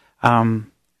that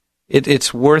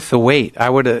it's worth the wait.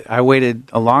 I waited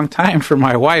a long time for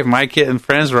my wife. My kid and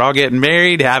friends were all getting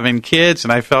married, having kids,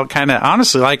 and I felt kind of,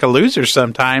 honestly, like a loser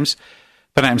sometimes.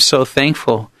 But I'm so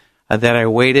thankful that I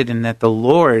waited, and that the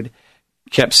Lord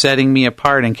kept setting me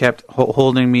apart and kept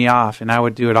holding me off. And I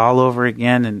would do it all over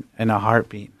again in a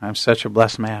heartbeat. I'm such a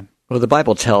blessed man. Well, the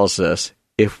Bible tells us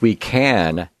if we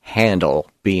can handle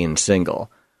being single,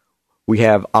 we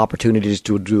have opportunities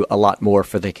to do a lot more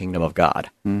for the kingdom of God.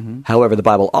 Mm-hmm. However, the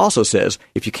Bible also says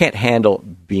if you can't handle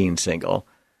being single,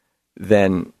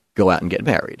 then go out and get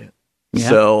married. Yeah.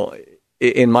 So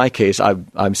in my case,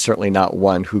 I'm certainly not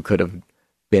one who could have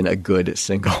been a good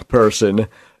single person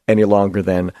any longer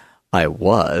than I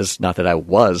was. Not that I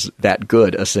was that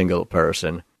good a single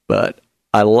person, but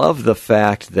I love the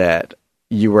fact that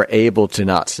you were able to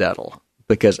not settle,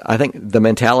 because I think the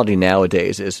mentality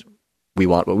nowadays is we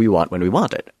want what we want when we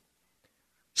want it.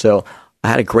 So I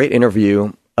had a great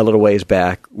interview a little ways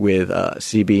back with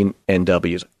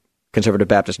CBNW's Conservative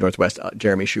Baptist Northwest,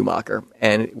 Jeremy Schumacher.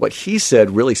 And what he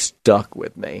said really stuck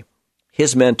with me.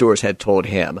 His mentors had told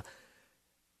him,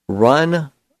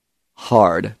 run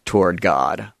hard toward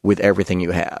God with everything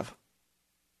you have.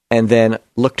 And then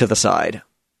look to the side.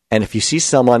 And if you see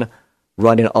someone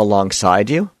running alongside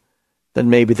you, then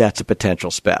maybe that's a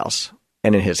potential spouse.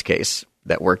 And in his case,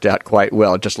 that worked out quite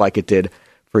well, just like it did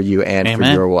for you and Amen.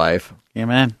 For your wife.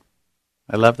 Amen.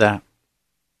 I love that.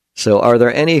 So are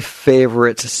there any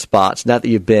favorite spots, now that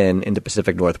you've been in the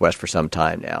Pacific Northwest for some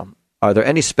time now, are there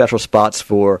any special spots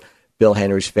for Bill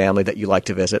Henry's family that you like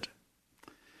to visit?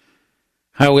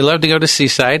 We love to go to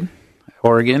Seaside,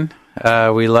 Oregon.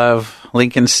 We love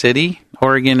Lincoln City,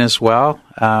 Oregon as well.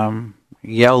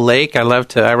 Yell Lake.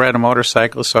 I ride a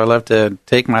motorcycle, so I love to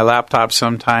take my laptop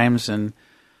sometimes and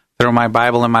throw my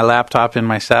Bible and my laptop in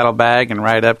my saddlebag and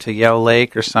ride up to Yell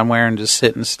Lake or somewhere and just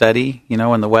sit and study,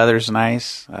 when the weather's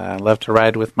nice. I love to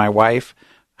ride with my wife.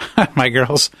 My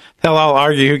girls, they'll all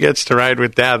argue who gets to ride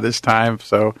with Dad this time.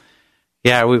 So,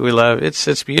 yeah, we love it.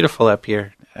 It's beautiful up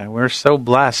here. We're so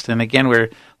blessed. And again,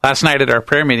 last night at our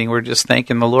prayer meeting, we're just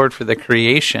thanking the Lord for the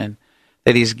creation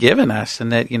that He's given us,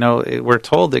 and that, we're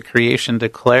told that creation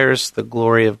declares the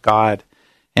glory of God.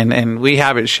 And we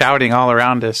have it shouting all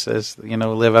around us as,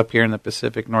 live up here in the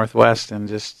Pacific Northwest, and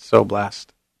just so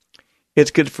blessed.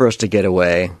 It's good for us to get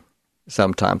away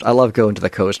sometimes. I love going to the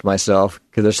coast myself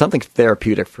because there's something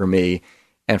therapeutic for me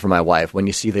and for my wife when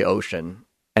you see the ocean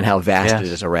and how vast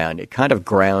it is around you. It kind of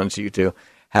grounds you to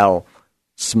how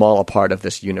small a part of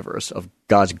this universe, of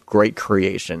God's great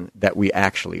creation, that we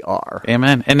actually are.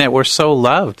 Amen. And that we're so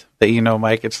loved that,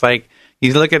 Mike, it's like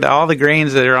you look at all the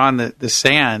grains that are on the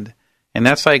sand, and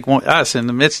that's like us in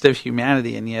the midst of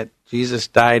humanity, and yet Jesus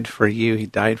died for you. He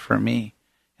died for me.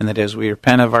 And that as we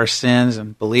repent of our sins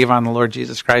and believe on the Lord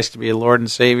Jesus Christ to be a Lord and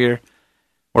Savior,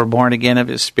 we're born again of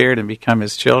His Spirit and become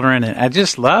His children. And I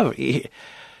just love, He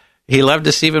loved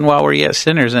us even while we're yet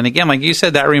sinners. And again, like you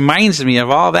said, that reminds me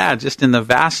of all that, just in the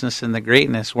vastness and the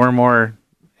greatness. We're more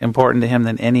important to Him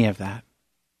than any of that.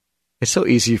 It's so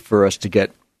easy for us to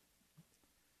get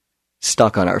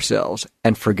stuck on ourselves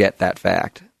and forget that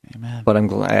fact. Amen. But I'm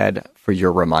glad for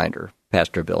your reminder,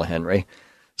 Pastor Bill Henry.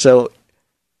 So,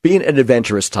 being an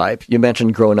adventurous type, you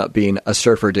mentioned growing up being a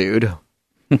surfer dude,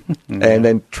 and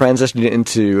then transitioning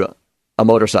into a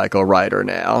motorcycle rider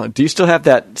now. Do you still have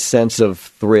that sense of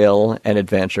thrill and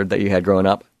adventure that you had growing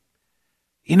up?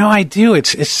 I do.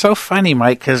 It's so funny,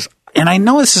 Mike, and I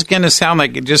know this is going to sound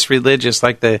like just religious,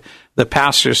 like the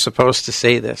pastor's supposed to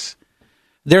say this.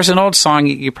 There's an old song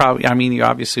you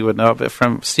obviously would know, but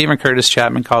from Stephen Curtis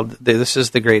Chapman called "This Is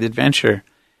the Great Adventure,"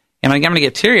 and I'm going to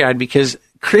get teary-eyed because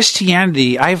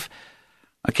Christianity. I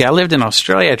lived in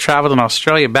Australia. I traveled in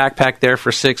Australia, backpacked there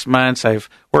for 6 months. I've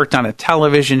worked on a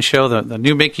television show, the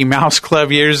New Mickey Mouse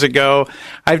Club, years ago.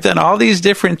 I've done all these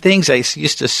different things. I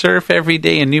used to surf every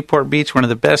day in Newport Beach, one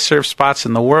of the best surf spots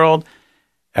in the world.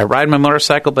 I ride my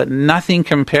motorcycle, but nothing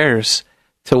compares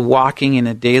to walking in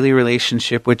a daily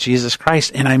relationship with Jesus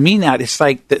Christ. And I mean that. It's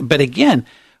like, but again,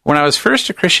 when I was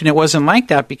first a Christian, it wasn't like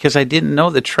that because I didn't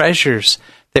know the treasures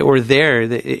that were there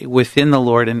within the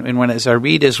Lord. And as I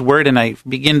read His Word and I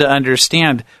begin to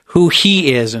understand who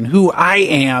He is and who I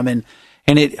am, and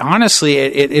it honestly,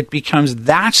 it becomes,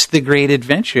 that's the great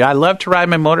adventure. I love to ride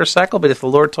my motorcycle, but if the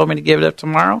Lord told me to give it up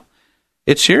tomorrow,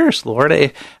 it's yours, Lord.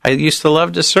 I used to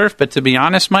love to surf, but to be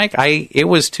honest, Mike, it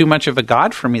was too much of a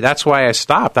God for me. That's why I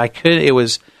stopped. I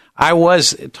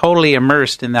was totally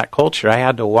immersed in that culture. I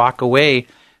had to walk away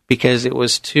because it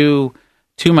was too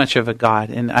much of a God,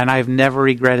 and I've never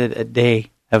regretted a day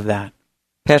of that.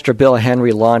 Pastor Bill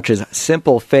Henry launches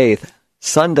Simple Faith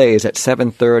Sundays at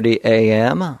 7:30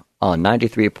 a.m. on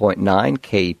 93.9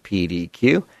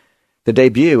 KPDQ. The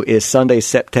debut is Sunday,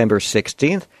 September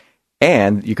 16th.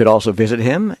 And you could also visit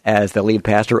him as the lead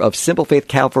pastor of Simple Faith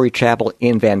Calvary Chapel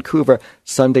in Vancouver,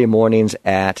 Sunday mornings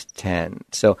at 10.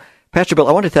 So, Pastor Bill,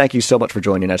 I want to thank you so much for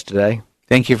joining us today.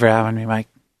 Thank you for having me, Mike.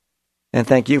 And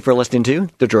thank you for listening to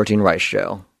The Georgene Rice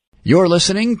Show. You're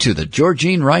listening to the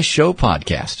Georgene Rice Show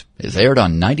podcast. It's aired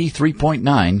on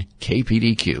 93.9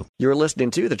 KPDQ. You're listening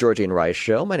to The Georgene Rice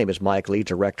Show. My name is Mike Lee,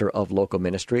 Director of Local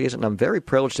Ministries, and I'm very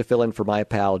privileged to fill in for my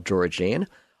pal, Georgene.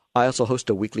 I also host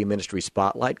a weekly ministry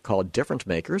spotlight called Difference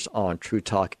Makers on True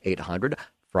Talk 800,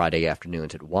 Friday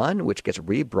afternoons at 1, which gets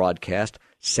rebroadcast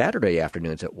Saturday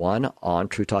afternoons at 1 on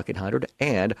True Talk 800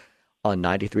 and on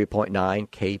 93.9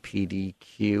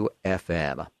 KPDQ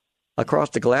FM. Across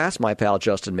the glass, my pal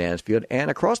Justin Mansfield,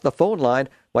 and across the phone line,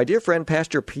 my dear friend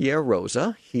Pastor Pierre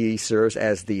Rosa. He serves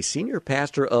as the senior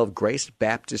pastor of Grace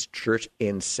Baptist Church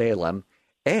in Salem,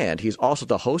 and he's also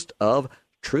the host of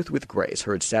Truth with Grace,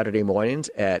 heard Saturday mornings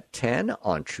at 10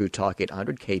 on True Talk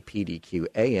 800 KPDQ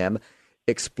AM,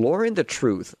 exploring the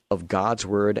truth of God's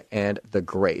Word and the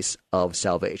grace of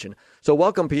salvation. So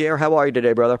welcome, Pierre. How are you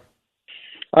today, brother?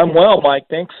 I'm well, Mike.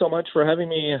 Thanks so much for having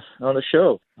me on the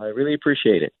show. I really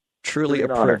appreciate it. Truly a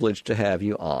privilege to have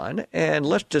you on. And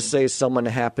let's just say someone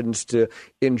happens to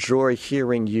enjoy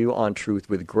hearing you on Truth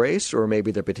with Grace, or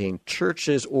maybe they're between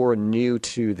churches or new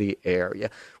to the area.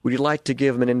 Would you like to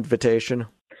give them an invitation?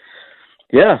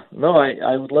 Yeah, no,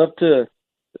 I would love to.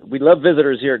 We love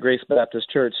visitors here at Grace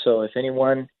Baptist Church, so if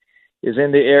anyone is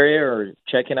in the area or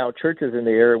checking out churches in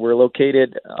the area, we're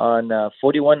located on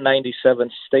 4197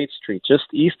 State Street, just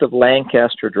east of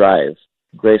Lancaster Drive,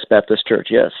 Grace Baptist Church,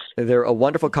 yes. They're a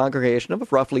wonderful congregation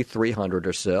of roughly 300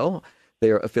 or so. They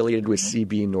are affiliated with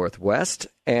CB Northwest,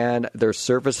 and their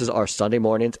services are Sunday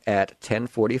mornings at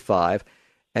 10:45,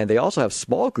 and they also have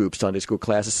small group Sunday school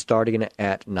classes starting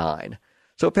at 9.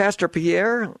 So, Pastor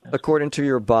Pierre, according to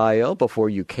your bio, before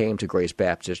you came to Grace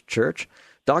Baptist Church,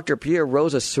 Dr. Pierre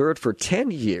Rosa served for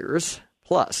 10 years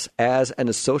plus as an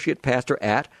associate pastor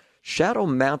at Shadow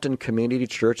Mountain Community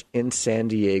Church in San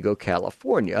Diego,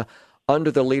 California,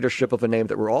 under the leadership of a name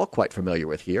that we're all quite familiar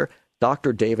with here,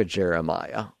 Dr. David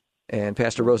Jeremiah. And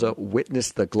Pastor Rosa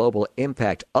witnessed the global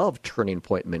impact of Turning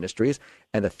Point Ministries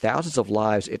and the thousands of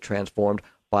lives it transformed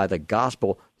by the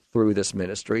gospel through this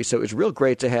ministry. So it's real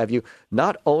great to have you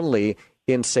not only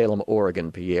in Salem,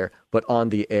 Oregon, Pierre, but on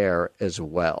the air as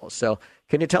well. So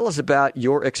can you tell us about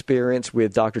your experience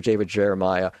with Dr. David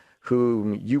Jeremiah,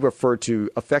 whom you refer to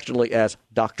affectionately as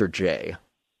Dr. J?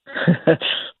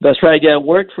 That's right. Yeah, I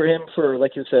worked for him for,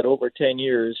 like you said, over 10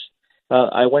 years.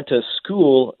 I went to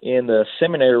school in the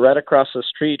seminary right across the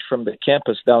street from the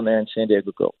campus down there in San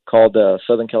Diego called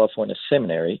Southern California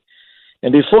Seminary.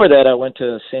 And before that, I went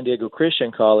to San Diego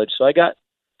Christian College. So I got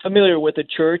familiar with the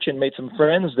church and made some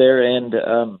friends there.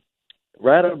 And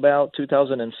right about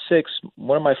 2006,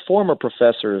 one of my former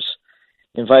professors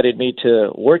invited me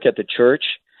to work at the church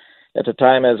at the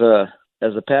time as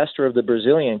a pastor of the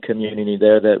Brazilian community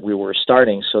there that we were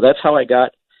starting. So that's how I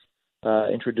got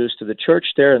introduced to the church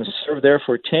there and served there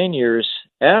for 10 years.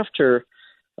 After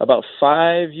about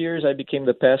 5 years, I became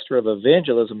the pastor of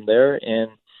evangelism there.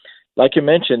 And like you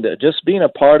mentioned, just being a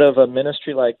part of a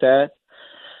ministry like that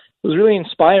was really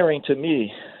inspiring to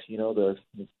me. You know, the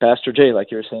Pastor Jay,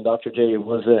 like you were saying, Dr. Jay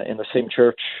was in the same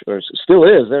church, or still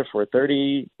is there for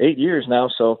 38 years now.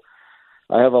 So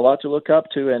I have a lot to look up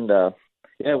to. And I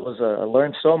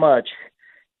learned so much.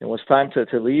 It was time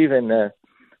to leave and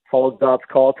followed God's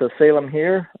call to Salem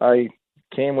here. I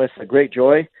came with a great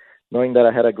joy, knowing that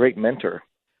I had a great mentor.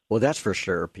 Well, that's for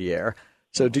sure, Pierre.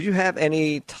 So did you have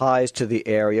any ties to the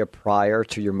area prior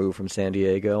to your move from San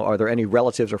Diego? Are there any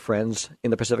relatives or friends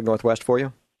in the Pacific Northwest for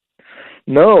you?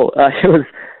 No.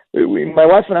 My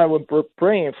wife and I were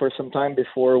praying for some time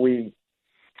before we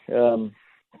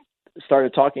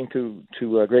started talking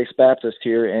to Grace Baptist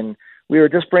here, and we were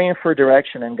just praying for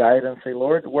direction and guidance. Say,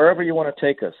 Lord, wherever you want to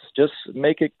take us, just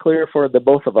make it clear for the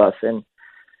both of us. And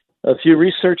a few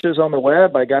researches on the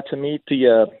web, I got to meet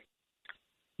the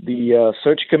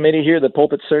search committee here, the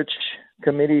pulpit search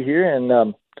committee here,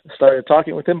 and started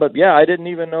talking with him. But yeah, I didn't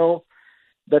even know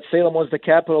that Salem was the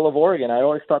capital of Oregon. I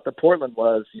always thought that Portland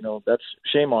was. That's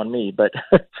shame on me. But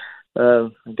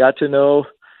got to know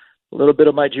a little bit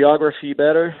of my geography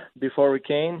better before we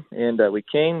came, and we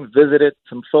came, visited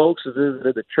some folks,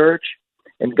 visited the church,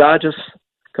 and God just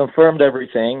confirmed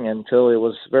everything until it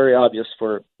was very obvious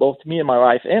for both me and my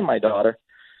wife and my daughter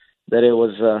that it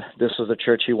was this was the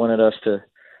church He wanted us to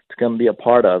come be a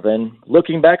part of. And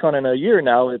looking back on it a year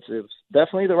now, it's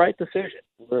definitely the right decision.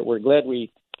 We're glad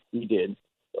we did.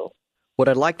 So. What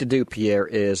I'd like to do, Pierre,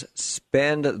 is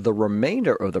spend the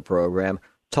remainder of the program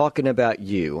talking about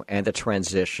you and the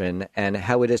transition and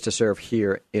how it is to serve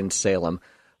here in Salem.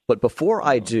 But before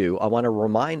I do, I want to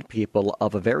remind people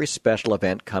of a very special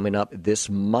event coming up this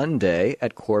Monday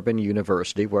at Corban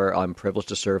University, where I'm privileged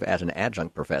to serve as an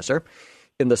adjunct professor.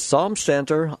 In the Psalm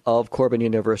Center of Corban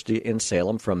University in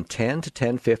Salem from 10 to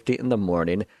 10:50 in the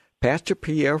morning, Pastor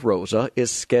Pierre Rosa is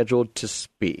scheduled to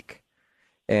speak.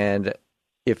 And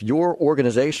if your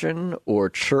organization or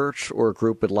church or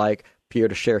group would like Pierre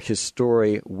to share his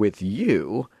story with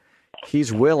you,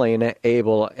 he's willing,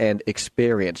 able, and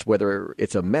experienced, whether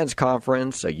it's a men's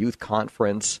conference, a youth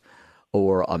conference,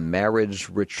 or a marriage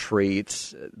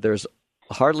retreat. There's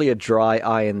hardly a dry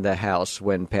eye in the house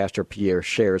when Pastor Pierre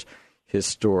shares his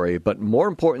story. But more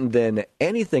important than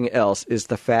anything else is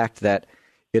the fact that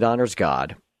it honors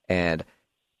God, and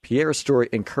Pierre's story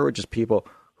encourages people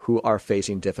who are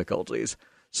facing difficulties.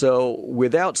 So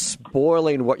without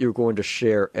spoiling what you're going to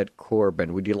share at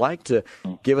Corban, would you like to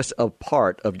give us a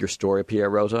part of your story, Pierre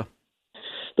Rosa?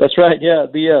 That's right, yeah.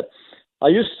 I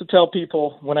used to tell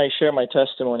people when I share my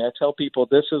testimony, I tell people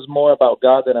this is more about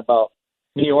God than about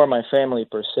me or my family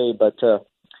per se. But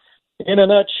in a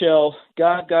nutshell,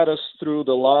 God got us through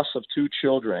the loss of 2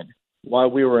 children while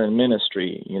we were in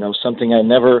ministry, something I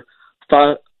never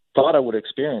thought I would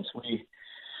experience.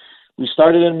 We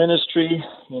started in ministry,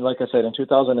 like I said, in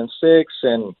 2006,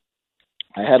 and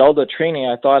I had all the training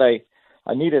I thought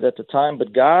I needed at the time,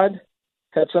 but God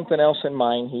had something else in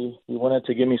mind. He wanted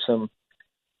to give me some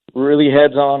really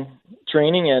heads-on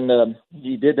training, and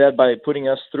he did that by putting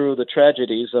us through the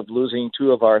tragedies of losing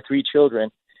two of our three children.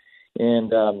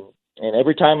 And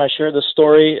every time I share the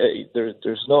story,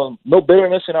 there's no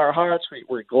bitterness in our hearts.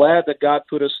 We're glad that God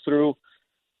put us through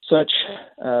such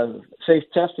safe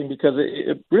testing, because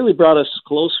it really brought us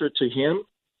closer to Him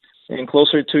and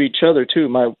closer to each other too.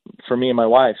 For me and my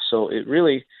wife. So it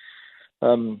really,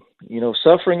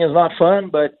 suffering is not fun,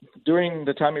 but during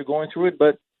the time you're going through it.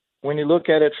 But when you look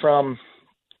at it from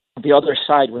the other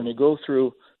side, when you go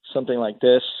through something like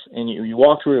this and you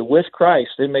walk through it with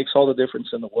Christ, it makes all the difference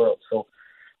in the world. So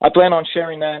I plan on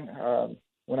sharing that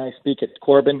when I speak at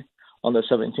Corbin on the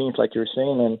 17th, like you're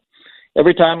saying. And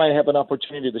every time I have an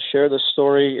opportunity to share this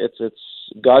story, it's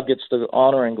God gets the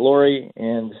honor and glory,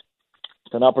 and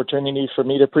it's an opportunity for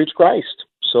me to preach Christ.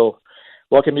 So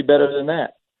what can be better than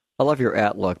that? I love your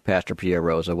outlook, Pastor Pierre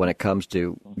Rosa, when it comes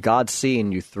to God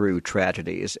seeing you through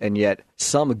tragedies, and yet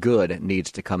some good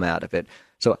needs to come out of it.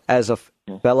 So as a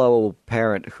fellow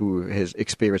parent who has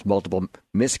experienced multiple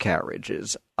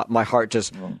miscarriages, my heart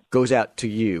just goes out to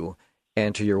you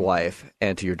and to your wife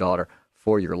and to your daughter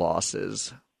for your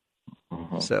losses.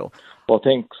 So, well,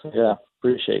 thanks. Yeah,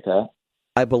 appreciate that.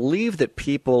 I believe that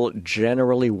people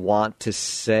generally want to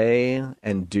say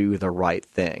and do the right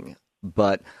thing,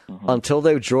 but until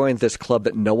they've joined this club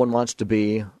that no one wants to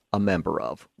be a member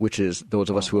of, which is those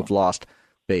of us who have lost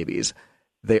babies,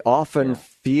 they often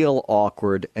feel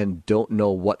awkward and don't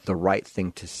know what the right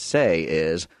thing to say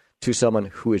is to someone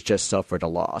who has just suffered a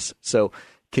loss. So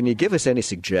can you give us any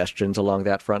suggestions along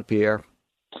that front, Pierre?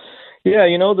 Yeah,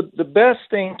 the best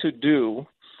thing to do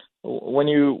when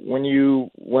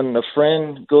a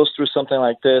friend goes through something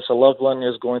like this, a loved one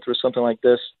is going through something like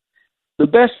this, the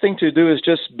best thing to do is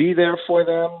just be there for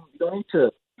them. You don't need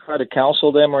to try to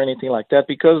counsel them or anything like that,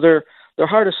 because their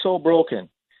heart is so broken.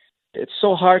 It's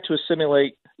so hard to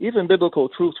assimilate even biblical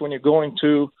truths when you're going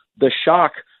through the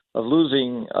shock of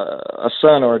losing a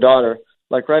son or a daughter,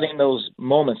 like right in those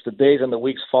moments, the days and the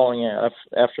weeks following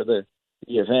after the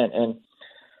event. And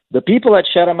the people at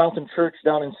Shadow Mountain Church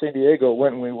down in San Diego,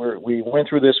 when we went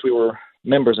through this, we were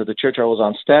members of the church. I was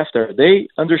on staff there. They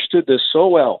understood this so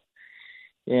well.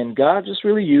 And God just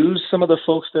really used some of the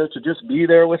folks there to just be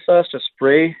there with us, just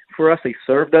pray for us. They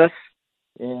served us.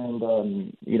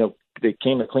 And, they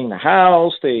came to clean the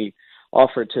house. They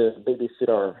offered to babysit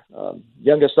our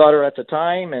youngest daughter at the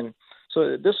time. And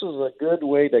so this was a good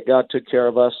way that God took care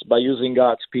of us by using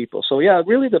God's people. So, yeah,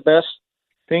 really the best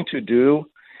thing to do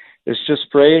is just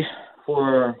pray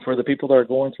for the people that are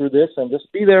going through this, and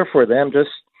just be there for them. Just,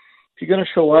 if you're going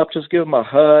to show up, just give them a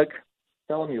hug.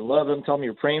 Tell them you love them. Tell them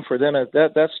you're praying for them.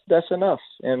 That's enough.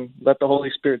 And let the Holy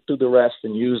Spirit do the rest,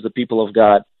 and use the people of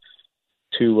God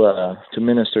to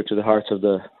minister to the hearts of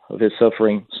His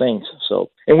suffering saints. So,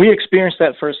 and we experienced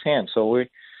that firsthand. So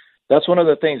that's one of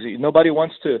the things. Nobody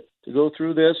wants to go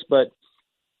through this, but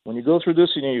when you go through this,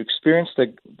 you experience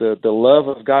the love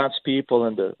of God's people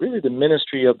and the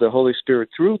ministry of the Holy Spirit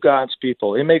through God's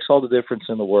people. It makes all the difference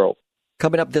in the world.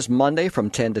 Coming up this Monday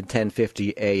from 10 to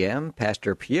 10:50 a.m.,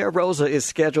 Pastor Pierre Rosa is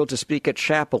scheduled to speak at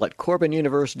chapel at Corbin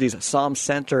University's Psalm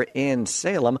Center in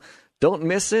Salem. Don't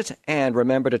miss it, and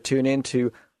remember to tune in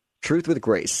to Truth with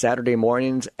Grace, Saturday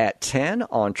mornings at 10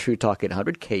 on True Talk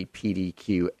 800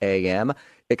 KPDQ AM,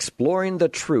 exploring the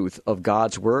truth of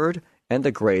God's Word and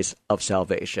the grace of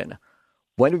salvation.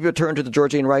 When we return to the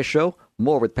Georgene Rice Show,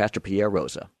 more with Pastor Pierre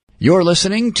Rosa. You're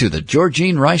listening to the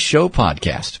Georgene Rice Show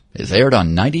podcast. It's aired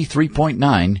on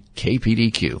 93.9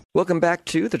 KPDQ. Welcome back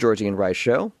to the Georgene Rice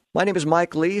Show. My name is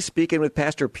Mike Lee, speaking with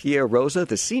Pastor Pierre Rosa,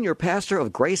 the senior pastor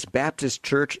of Grace Baptist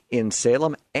Church in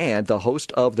Salem and the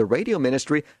host of the radio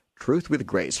ministry Truth with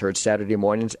Grace, heard Saturday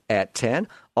mornings at 10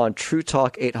 on True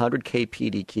Talk 800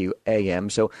 KPDQ AM.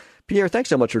 So, Pierre, thanks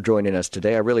so much for joining us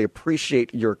today. I really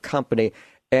appreciate your company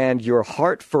and your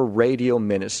heart for radio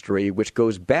ministry, which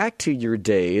goes back to your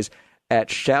days at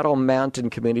Shadow Mountain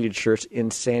Community Church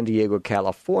in San Diego,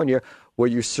 California, where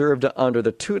you served under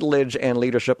the tutelage and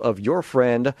leadership of your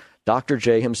friend, Dr.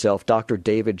 J himself, Dr.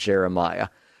 David Jeremiah.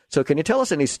 So can you tell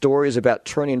us any stories about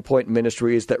Turning Point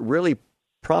Ministries that really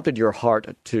prompted your heart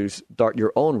to start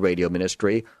your own radio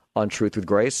ministry on Truth with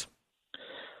Grace?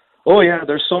 Oh, yeah,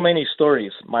 there's so many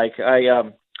stories, Mike.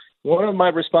 One of my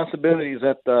responsibilities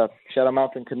at the Shadow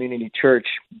Mountain Community Church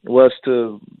was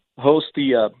to host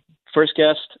the first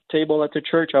guest table at the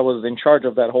church. I was in charge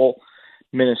of that whole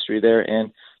ministry there.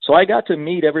 And so I got to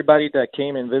meet everybody that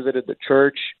came and visited the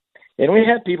church. And we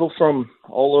had people from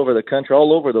all over the country,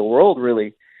 all over the world,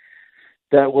 really,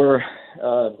 that were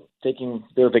taking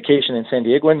their vacation in San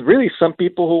Diego. And really some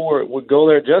people who would go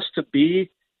there just to be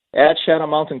at Shadow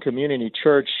Mountain Community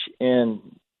Church and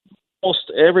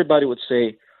almost everybody would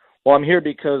say, well, I'm here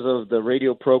because of the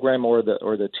radio program or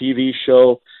the TV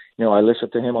show. I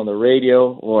listened to him on the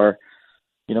radio, or,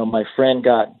 my friend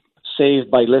got saved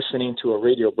by listening to a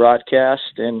radio broadcast.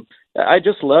 And I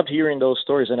just loved hearing those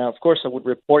stories. And of course, I would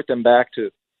report them back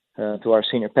to our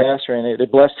senior pastor, and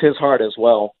it blessed his heart as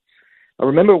well. I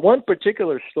remember one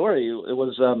particular story. It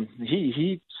was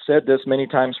he said this many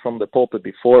times from the pulpit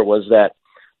before, was that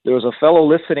there was a fellow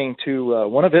listening to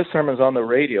one of his sermons on the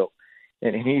radio,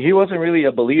 and he wasn't really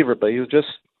a believer, but he was just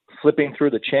flipping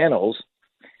through the channels,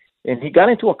 and he got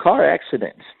into a car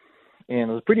accident, and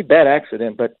it was a pretty bad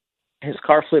accident, but his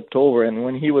car flipped over, and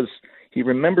when he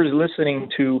remembers listening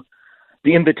to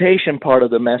the invitation part of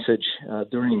the message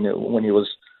when he was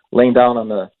laying down on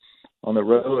the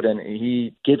road, and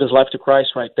he gave his life to Christ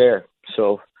right there.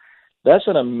 So that's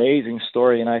an amazing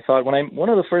story. And I thought one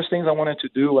of the first things I wanted to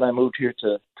do when I moved here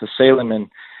to Salem, and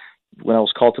when I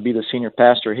was called to be the senior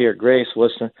pastor here at Grace,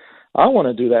 was I want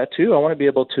to do that too. I want to be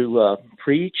able to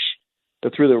preach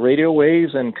through the radio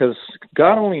waves, and because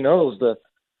God only knows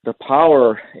the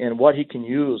power and what he can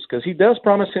use, because he does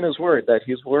promise in his word that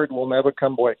his word will never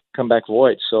come back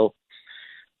void. So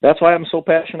that's why I'm so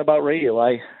passionate about radio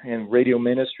and radio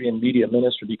ministry and media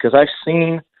ministry, because I've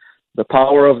seen the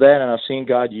power of that, and I've seen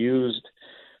God used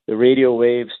the radio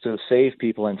waves to save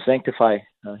people and sanctify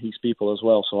his people as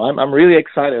well. So I'm really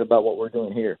excited about what we're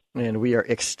doing here. And we are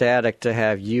ecstatic to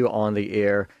have you on the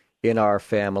air in our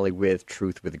family with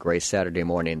Truth with Grace, Saturday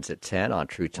mornings at 10 on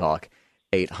True Talk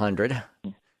 800.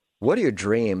 What are your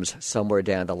dreams somewhere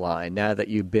down the line now that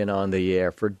you've been on the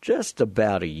air for just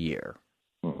about a year?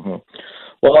 Mm-hmm.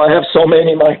 Well, I have so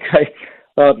many, Mike.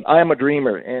 I am a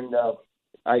dreamer, and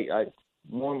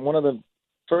one of the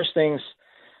first things,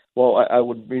 I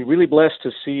would be really blessed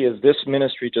to see is this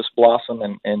ministry just blossom,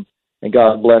 and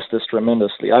God bless this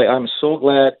tremendously. I'm so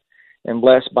glad and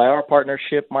blessed by our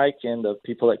partnership, Mike, and the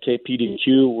people at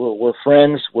KPDQ. We're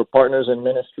friends, we're partners in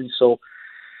ministry, so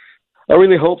I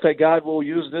really hope that God will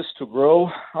use this to grow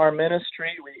our ministry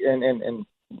and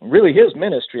really his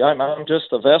ministry. I'm just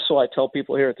a vessel. I tell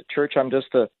people here at the church, I'm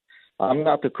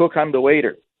not the cook, I'm the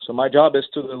waiter. So my job is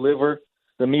to deliver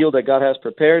the meal that God has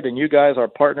prepared, and you guys are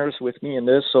partners with me in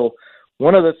this. So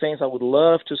one of the things I would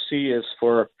love to see is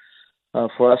for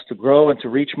us to grow and to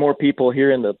reach more people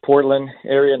here in the Portland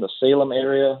area, in the Salem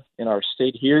area, in our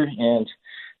state here. And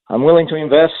I'm willing to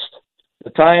invest the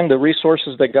time, the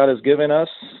resources that God has given us,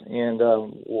 and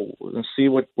we'll see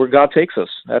where God takes us.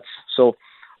 So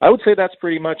I would say that's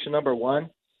pretty much number one.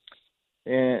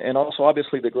 And also,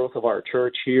 obviously, the growth of our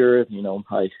church here.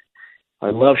 I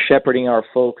love shepherding our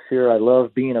folks here. I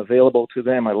love being available to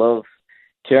them. I love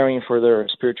caring for their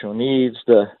spiritual needs.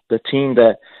 The team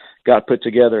that God put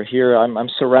together here, I'm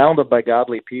surrounded by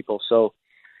godly people. So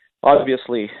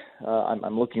obviously,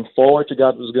 I'm looking forward to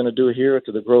God was going to do here,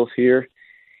 to the growth here,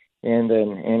 and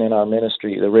in our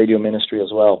ministry, the radio ministry as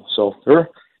well. So there are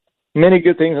many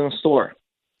good things in store.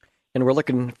 And we're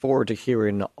looking forward to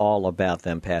hearing all about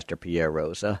them, Pastor Pierre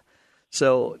Rosa.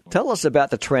 So tell us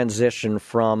about the transition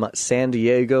from San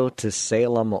Diego to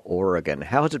Salem, Oregon.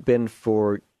 How has it been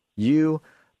for you,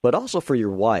 but also for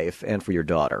your wife and for your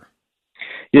daughter?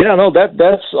 Yeah, no,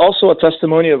 that's also a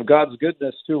testimony of God's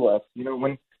goodness to us.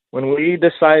 When we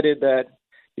decided that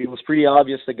it was pretty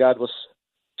obvious that God was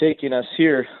taking us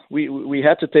here, we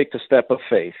had to take the step of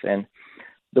faith. And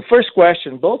the first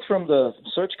question, both from the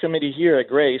search committee here at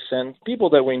Grace and people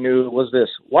that we knew, was this: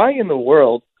 why in the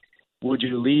world would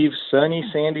you leave sunny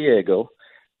San Diego,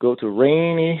 go to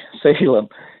rainy Salem,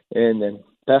 and then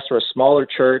pastor a smaller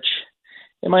church?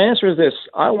 And my answer is this: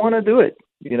 I want to do it.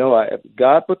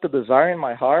 God put the desire in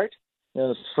my heart.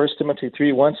 1 Timothy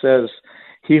 3:1 says,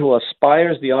 "He who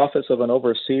aspires the office of an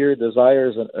overseer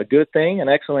desires a good thing, an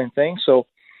excellent thing." So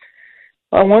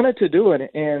I wanted to do it,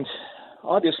 and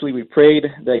obviously we prayed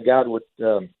that God would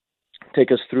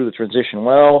take us through the transition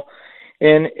well.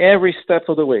 And every step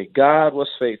of the way, God was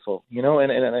faithful.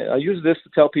 And I use this to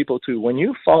tell people too: when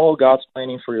you follow God's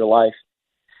planning for your life,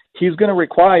 He's going to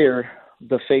require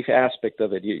the faith aspect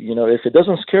of it. If it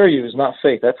doesn't scare you, it's not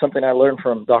faith. That's something I learned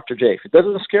from Dr. J. If it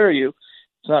doesn't scare you,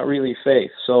 it's not really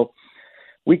faith. So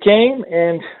we came,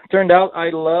 and turned out I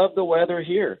love the weather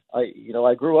here.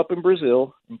 I grew up in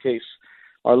Brazil, in case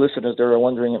our listeners there are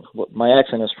wondering what my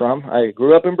accent is from. I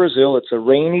grew up in Brazil. It's a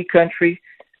rainy country.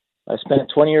 I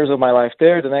spent 20 years of my life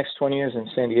there, the next 20 years in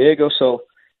San Diego. So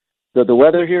the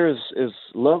weather here is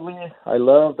lovely. I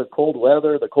love the cold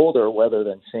weather, the colder weather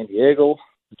than San Diego.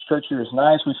 The church here is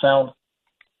nice. We found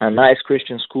a nice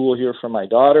Christian school here for my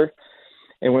daughter,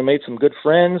 and we made some good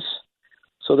friends.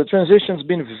 So the transition's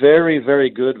been very, very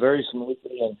good, very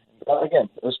smoothly. And again,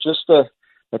 it's just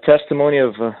a testimony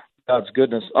of God's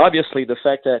goodness. Obviously, the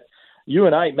fact that you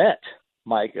and I met,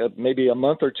 Mike, maybe a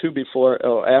month or two before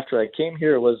or after I came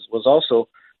here was also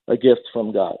a gift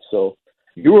from God. So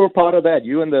you were a part of that,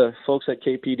 you and the folks at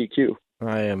KPDQ.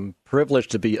 I am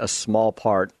privileged to be a small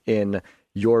part in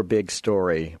your big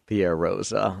story, Pierre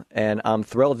Rosa, and I'm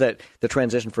thrilled that the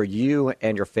transition for you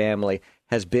and your family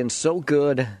has been so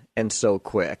good and so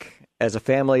quick. As a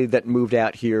family that moved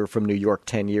out here from New York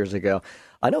 10 years ago,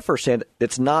 I know firsthand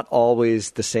it's not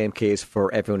always the same case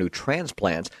for everyone who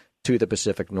transplants to the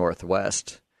Pacific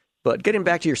Northwest. But getting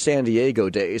back to your San Diego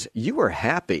days, you were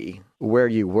happy where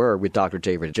you were with Dr.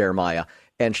 David Jeremiah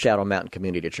and Shadow Mountain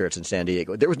Community Church in San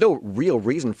Diego. There was no real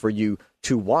reason for you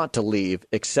to want to leave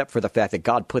except for the fact that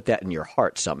God put that in your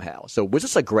heart somehow. So was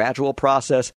this a gradual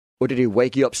process, or did he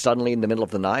wake you up suddenly in the middle of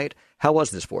the night? How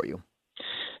was this for you?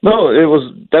 No, it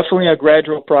was definitely a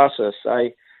gradual process.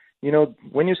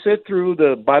 When you sit through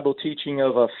the Bible teaching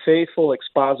of a faithful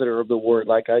expositor of the Word,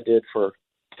 like I did for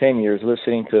 10 years,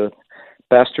 listening to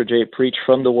Pastor Jay preach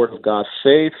from the Word of God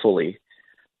faithfully,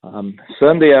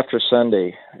 Sunday after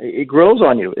Sunday, it grows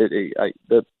on you.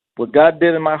 What God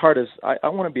did in my heart is I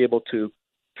want to be able to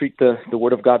treat the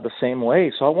Word of God the same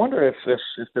way. So I wonder if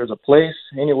there's a place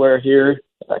anywhere here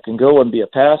I can go and be a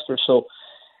pastor. So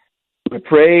we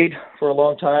prayed for a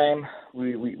long time.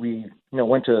 We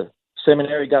went to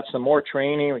seminary, got some more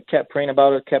training. We kept praying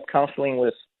about it, kept counseling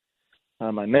with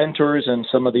my mentors and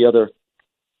some of the other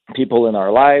people in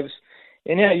our lives.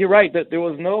 And yeah, you're right that there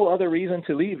was no other reason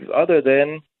to leave other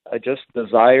than I just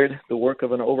desired the work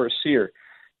of an overseer.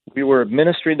 We were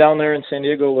ministry down there in San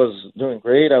Diego was doing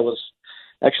great. I was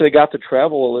actually got to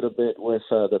travel a little bit with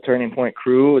the Turning Point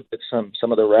crew, did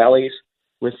some of the rallies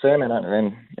with them,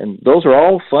 and those are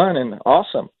all fun and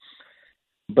awesome.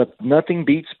 But nothing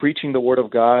beats preaching the Word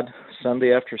of God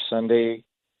Sunday after Sunday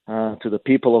to the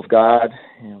people of God,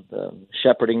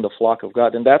 shepherding the flock of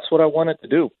God, and that's what I wanted to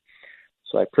do.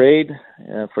 So I prayed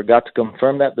for God to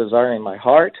confirm that desire in my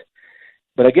heart.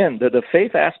 But again, the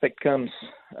faith aspect comes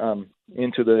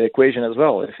into the equation as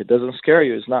well. If it doesn't scare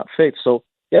you, it's not faith. So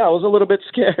yeah, I was a little bit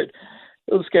scared.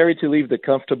 It was scary to leave the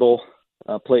comfortable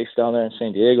place down there in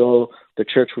San Diego, the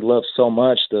church we love so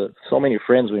much, so many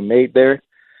friends we made there.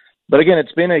 But again,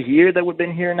 it's been a year that we've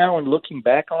been here now, and looking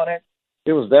back on it,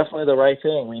 it was definitely the right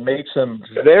thing. We made some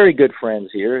very good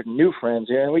friends here, new friends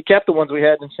here, and we kept the ones we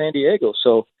had in San Diego.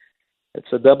 So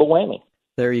it's a double whammy.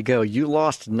 There you go. You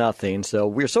lost nothing. So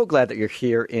we're so glad that you're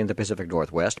here in the Pacific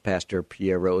Northwest, Pastor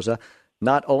Pierre Rosa,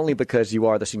 not only because you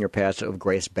are the senior pastor of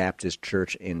Grace Baptist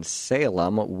Church in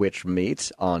Salem, which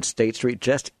meets on State Street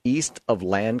just east of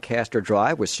Lancaster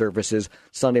Drive with services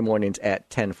Sunday mornings at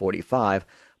 10:45,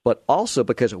 but also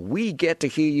because we get to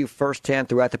hear you firsthand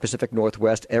throughout the Pacific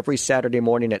Northwest every Saturday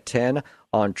morning at 10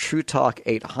 on True Talk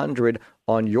 800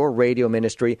 on your radio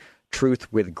ministry,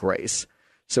 Truth with Grace.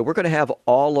 So we're going to have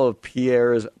all of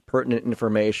Pierre's pertinent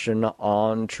information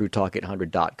on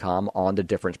TrueTalk800.com on the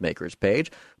Difference Makers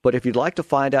page. But if you'd like to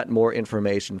find out more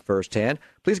information firsthand,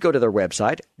 please go to their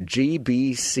website,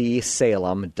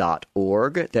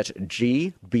 gbcsalem.org. That's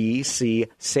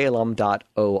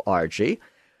gbcsalem.org.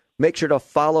 Make sure to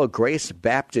follow Grace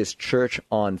Baptist Church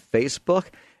on Facebook.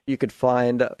 You can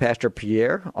find Pastor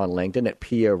Pierre on LinkedIn at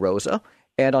Pierre Rosa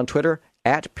and on Twitter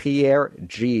at Pierre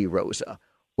G. Rosa.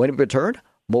 When we return,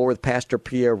 more with Pastor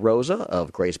Pierre Rosa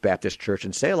of Grace Baptist Church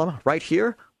in Salem right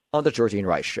here on The Georgene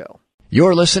Rice Show.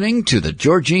 You're listening to The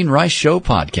Georgene Rice Show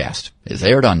podcast. It's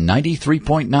aired on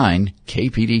 93.9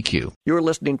 KPDQ. You're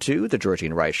listening to The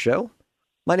Georgene Rice Show.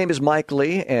 My name is Mike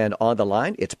Lee, and on the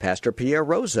line, it's Pastor Pierre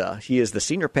Rosa. He is the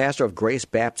senior pastor of Grace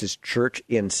Baptist Church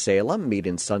in Salem,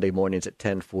 meeting Sunday mornings at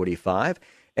 10:45.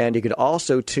 And you can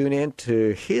also tune in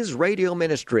to his radio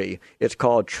ministry. It's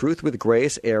called Truth with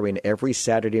Grace, airing every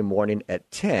Saturday morning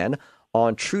at 10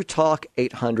 on True Talk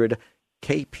 800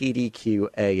 KPDQ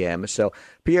AM. So,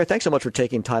 Pierre, thanks so much for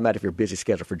taking time out of your busy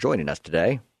schedule for joining us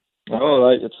today. Oh,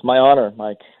 it's my honor,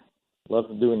 Mike. Love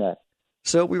doing that.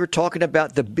 So we were talking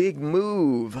about the big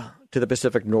move to the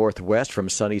Pacific Northwest from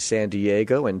sunny San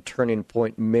Diego and Turning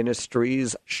Point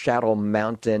Ministries, Shadow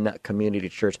Mountain Community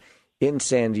Church in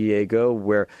San Diego,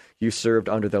 where you served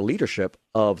under the leadership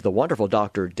of the wonderful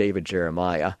Dr. David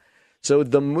Jeremiah. So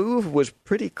the move was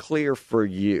pretty clear for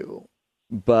you,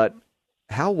 but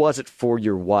how was it for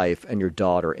your wife and your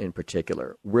daughter in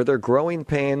particular? Were there growing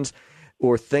pains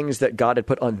or things that God had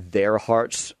put on their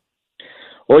hearts?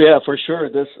 Oh, yeah, for sure.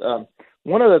 This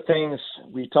one of the things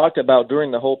we talked about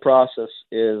during the whole process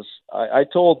is I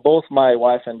told both my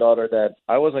wife and daughter that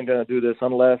I wasn't going to do this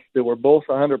unless they were both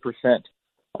 100%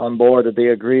 on board, that they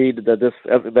agreed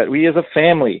that we as a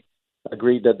family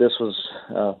agreed that this was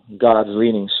God's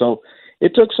leading. So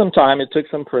it took some time. It took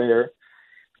some prayer.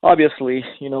 Obviously,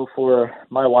 for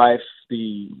my wife,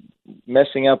 the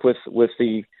messing up with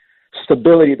the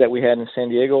stability that we had in San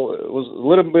Diego, it was a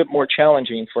little bit more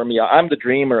challenging for me. I'm the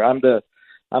dreamer. I'm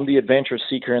the adventure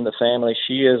seeker in the family.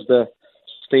 She is the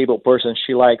stable person.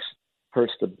 She likes her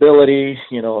stability,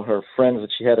 her friends that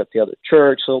she had at the other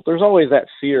church. So there's always that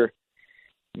fear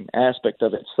aspect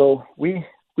of it. So we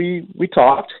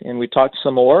talked, and we talked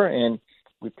some more, and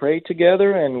we prayed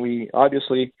together, and we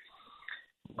obviously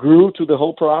grew through the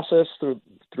whole process, through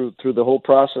the whole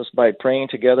process by praying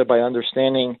together, by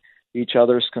understanding each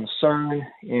other's concern,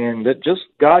 and that just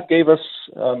God gave us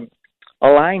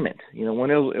alignment.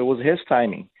 When it was His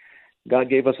timing, God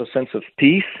gave us a sense of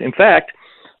peace. In fact,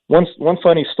 one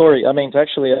funny story. I mean, it's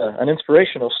actually an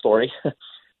inspirational story.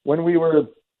 When we were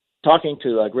talking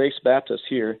to Grace Baptist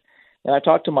here, and I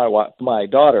talked to my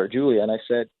daughter Julia, and I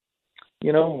said,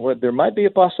 there might be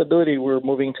a possibility we're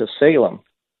moving to Salem.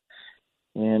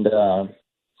 And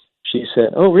she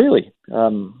said, "Oh, really?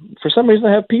 For some reason,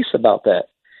 I have peace about that."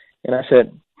 And I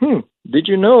said, "Did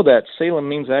you know that Salem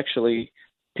means actually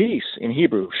peace in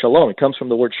Hebrew? Shalom. It comes from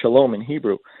the word shalom in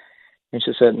Hebrew." And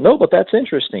she said, "No, but that's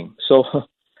interesting." So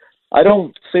I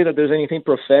don't say that there's anything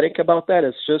prophetic about that.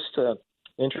 It's just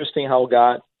interesting how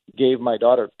God gave my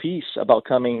daughter peace about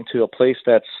coming to a place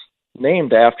that's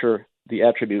named after the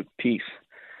attribute peace.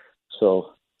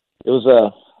 So it was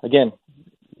again,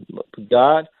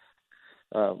 God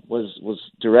was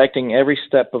directing every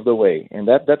step of the way, and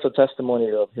that's a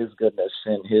testimony of His goodness,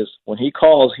 and when He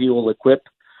calls, He will equip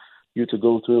you to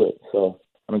go through it. So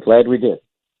I'm glad we did.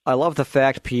 I love the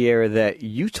fact, Pierre, that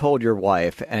you told your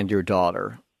wife and your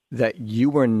daughter that you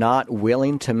were not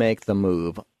willing to make the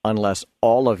move unless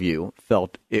all of you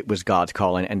felt it was God's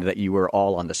calling and that you were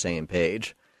all on the same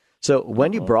page. So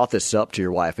when you brought this up to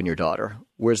your wife and your daughter,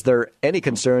 was there any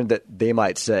concern that they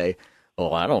might say,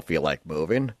 "Oh, I don't feel like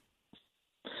moving"?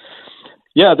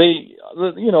 Yeah,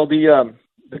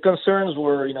 the concerns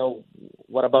were,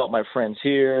 what about my friends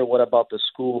here? What about the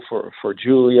school for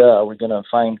Julia? Are we going to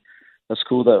find a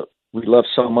school that we love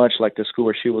so much, like the school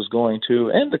where she was going to?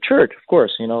 And the church, of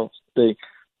course,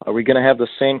 are we going to have the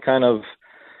same kind of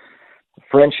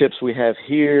friendships we have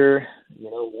here?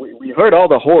 We heard all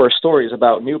the horror stories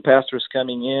about new pastors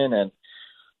coming in and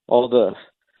all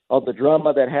the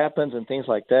drama that happens and things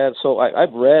like that. So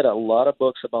I've read a lot of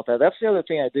books about that. That's the other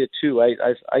thing I did too.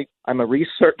 I'm a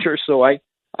researcher, so I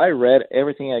read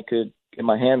everything I could get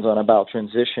my hands on about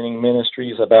transitioning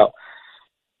ministries, about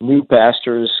new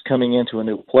pastors coming into a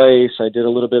new place. I did a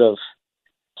little bit of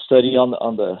study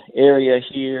on the area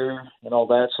here and all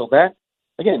that. So that,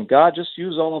 again, God just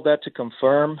used all of that to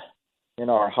confirm in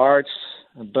our hearts.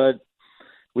 But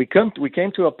we came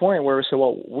to a point where we said,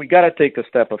 well, we got to take a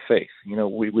step of faith.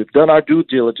 We've done our due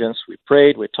diligence. We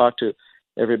prayed. We talked to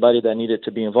everybody that needed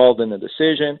to be involved in the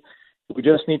decision. We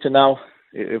just need to now,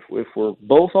 if we're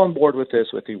both on board with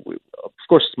this, of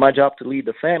course, it's my job to lead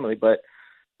the family, but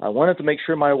I wanted to make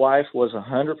sure my wife was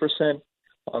 100%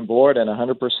 on board and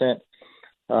 100%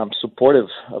 supportive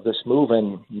of this move.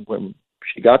 And when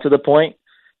she got to the point,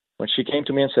 when she came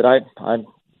to me and said,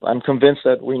 I'm convinced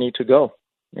that we need to go.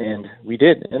 And we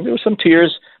did. And there were some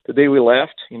tears the day we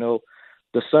left. The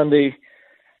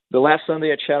last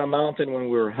Sunday at Shadow Mountain, when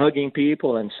we were hugging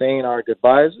people and saying our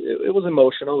goodbyes, it was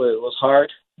emotional. It was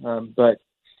hard. But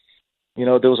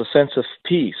there was a sense of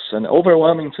peace, an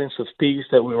overwhelming sense of peace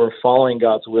that we were following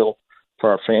God's will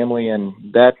for our family.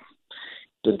 And that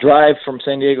the drive from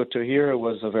San Diego to here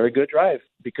was a very good drive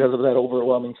because of that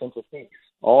overwhelming sense of peace.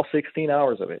 All 16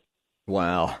 hours of it.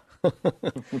 Wow.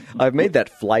 I've made that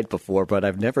flight before, but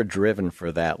I've never driven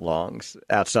for that long,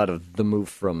 outside of the move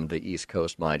from the East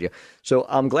Coast, mind you. So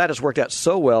I'm glad it's worked out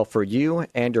so well for you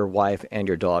and your wife and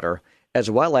your daughter,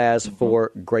 as well as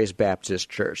for Grace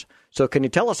Baptist Church. So can you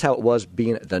tell us how it was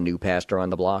being the new pastor on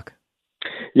the block?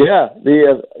 Yeah.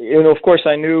 Of course,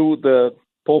 I knew the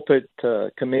pulpit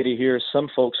committee here. Some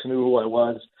folks knew who I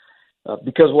was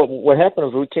because what happened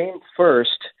was we came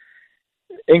first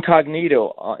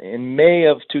incognito in May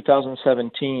of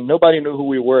 2017. Nobody knew who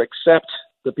we were except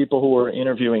the people who were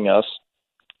interviewing us,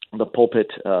 the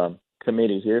pulpit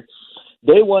committee here.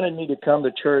 They wanted me to come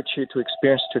to church here to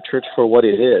experience the church for what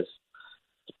it is,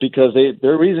 because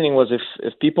their reasoning was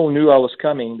if people knew I was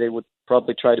coming, they would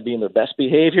probably try to be in their best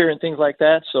behavior and things like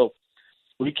that. So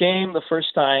we came the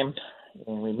first time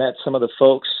and we met some of the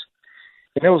folks,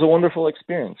 and it was a wonderful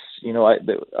experience.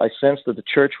 I sensed that the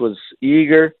church was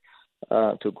eager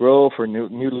to grow for new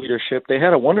leadership. They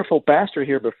had a wonderful pastor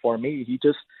here before me.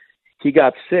 He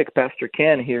got sick. Pastor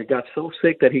Ken here got so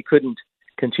sick that he couldn't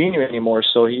continue anymore,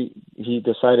 so he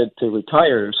decided to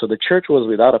retire. So the church was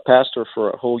without a pastor for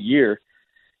a whole year,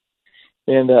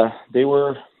 and they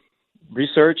were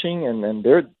researching, and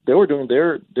they were doing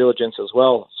their diligence as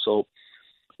well. So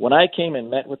when I came and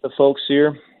met with the folks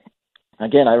here,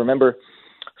 again, I remember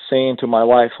saying to my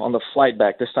wife on the flight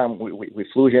back, this time we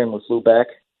flew here and we flew back,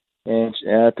 and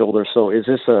I told her, so is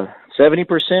this a 70%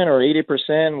 or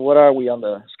 80%? What are we on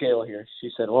the scale here? She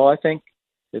said, well, I think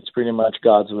it's pretty much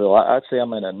God's will. I'd say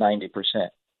I'm at a 90%.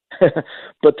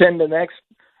 But then the next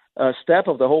step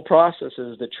of the whole process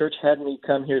is the church had me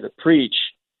come here to preach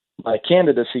my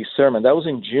candidacy sermon. That was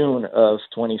in June of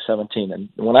 2017. And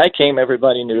when I came,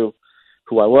 everybody knew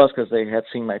who I was because they had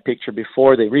seen my picture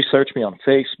before. They researched me on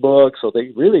Facebook, so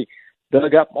they really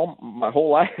dug up my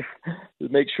whole life to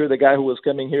make sure the guy who was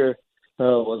coming here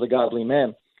was a godly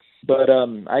man. But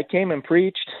I came and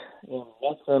preached and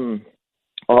met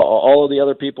all of the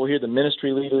other people here, the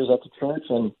ministry leaders at the church,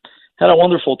 and had a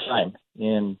wonderful time.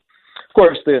 And of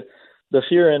course, the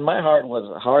fear in my heart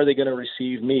was, how are they going to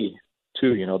receive me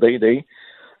too?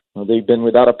 They've been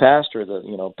without a pastor.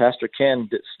 Pastor Ken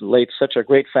laid such a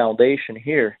great foundation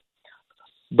here.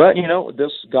 But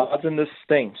God's in this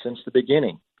thing since the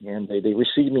beginning, and they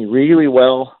received me really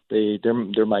well.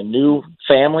 They're my new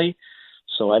family,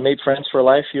 so I made friends for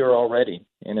life here already,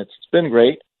 and it's been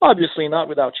great. Obviously, not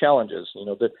without challenges.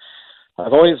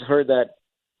 I've always heard that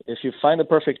if you find the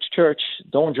perfect church,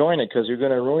 don't join it because you're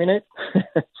going to ruin it.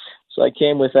 So I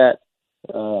came with that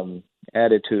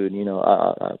attitude.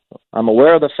 I'm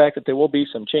aware of the fact that there will be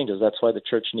some changes. That's why the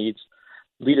church needs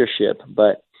leadership.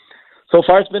 But so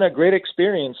far, it's been a great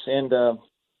experience, and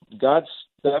God's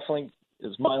definitely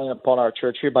is smiling upon our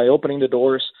church here by opening the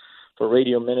doors for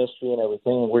radio ministry and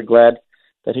everything. And we're glad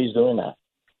that He's doing that.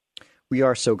 We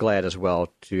are so glad as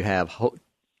well to have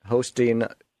hosting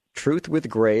Truth with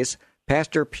Grace,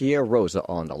 Pastor Pierre Rosa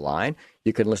on the line.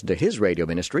 You can listen to his radio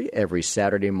ministry every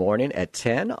Saturday morning at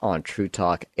 10 on True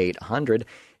Talk 800.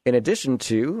 In addition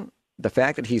to the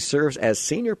fact that he serves as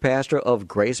senior pastor of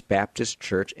Grace Baptist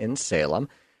Church in Salem.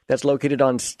 That's located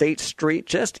on State Street,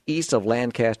 just east of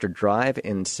Lancaster Drive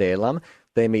in Salem.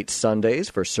 They meet Sundays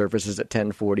for services at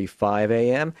 10:45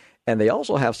 a.m., and they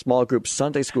also have small group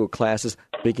Sunday school classes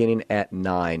beginning at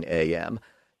 9 a.m.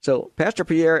 So, Pastor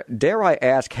Pierre, dare I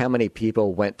ask how many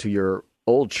people went to your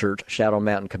old church, Shadow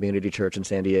Mountain Community Church in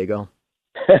San Diego?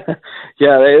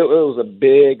 Yeah, it was a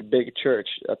big, big church.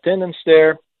 Attendance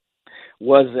there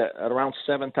was at around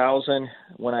 7,000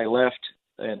 when I left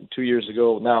and 2 years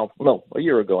ago now. No, a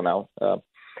year ago now.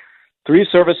 3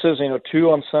 services, 2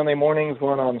 on Sunday mornings,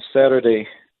 1 on Saturday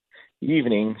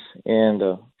evenings, and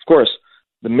of course,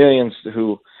 the millions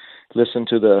who listen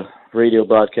to the radio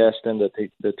broadcast and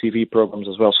the TV programs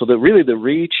as well. So the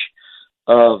reach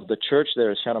of the church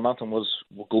there at Shadow Mountain was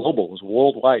global, was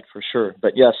worldwide for sure.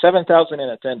 But yeah, 7,000 in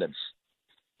attendance.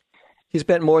 He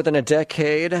spent more than a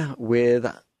decade with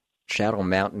Shadow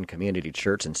Mountain Community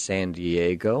Church in San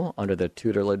Diego under the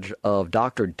tutelage of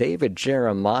Dr. David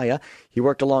Jeremiah. He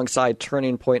worked alongside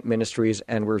Turning Point Ministries,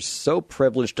 and we're so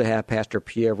privileged to have Pastor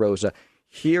Pierre Rosa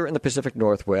here in the Pacific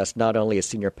Northwest, not only as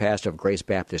senior pastor of Grace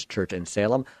Baptist Church in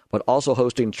Salem, but also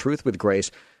hosting Truth with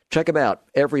Grace. Check him out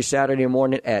every Saturday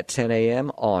morning at 10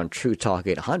 a.m. on True Talk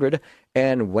 800.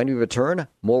 And when we return,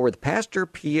 more with Pastor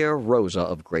Pierre Rosa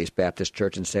of Grace Baptist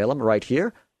Church in Salem right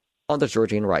here on The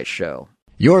Georgene Rice Show.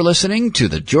 You're listening to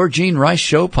the Georgene Rice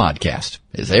Show podcast.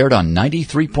 It's aired on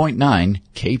 93.9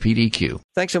 KPDQ.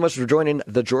 Thanks so much for joining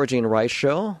the Georgene Rice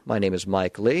Show. My name is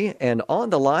Mike Lee, and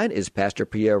on the line is Pastor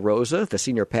Pierre Rosa, the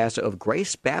senior pastor of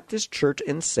Grace Baptist Church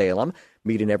in Salem,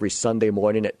 meeting every Sunday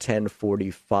morning at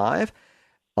 10:45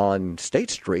 on State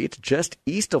Street, just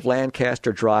east of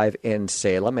Lancaster Drive in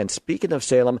Salem. And speaking of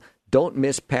Salem, don't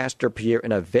miss Pastor Pierre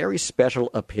in a very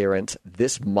special appearance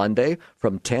this Monday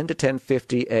from 10 to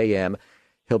 10:50 a.m.,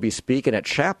 He'll be speaking at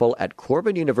chapel at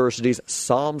Corban University's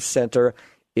Psalm Center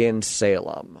in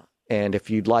Salem. And if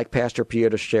you'd like Pastor Pierre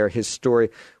to share his story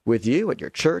with you at your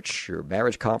church, your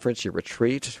marriage conference, your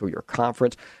retreat, or your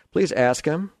conference, please ask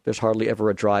him. There's hardly ever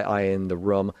a dry eye in the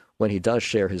room when he does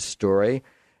share his story.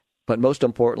 But most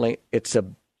importantly, it's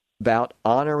about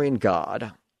honoring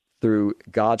God through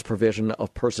God's provision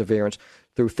of perseverance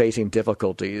through facing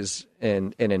difficulties,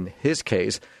 and in his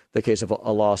case, the case of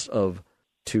a loss of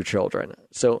 2 children.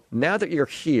 So now that you're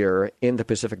here in the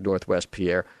Pacific Northwest,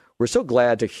 Pierre, we're so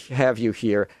glad to have you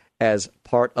here as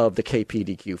part of the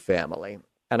KPDQ family.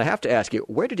 And I have to ask you,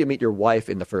 where did you meet your wife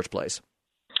in the first place?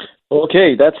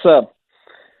 Okay, it's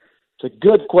a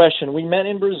good question. We met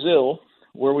in Brazil,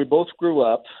 where we both grew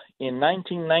up, in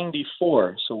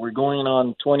 1994. So we're going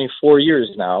on 24 years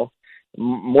now,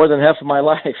 more than half of my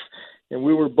life. and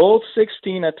we were both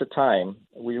 16 at the time.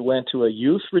 We went to a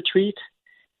youth retreat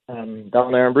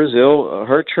down there in Brazil,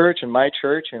 her church and my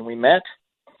church, and we met.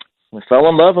 We fell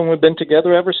in love, and we've been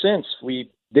together ever since.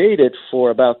 We dated for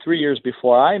about 3 years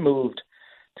before I moved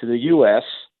to the U.S.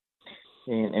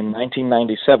 in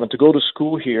 1997 to go to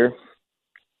school here,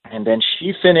 and then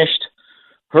she finished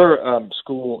her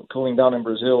schooling down in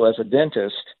Brazil as a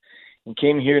dentist and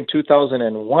came here in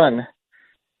 2001.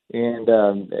 And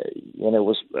it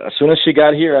was, as soon as she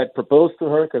got here, I proposed to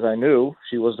her because I knew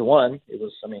she was the one. It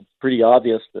was, pretty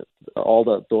obvious that all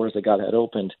the doors that God had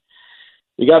opened.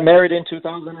 We got married in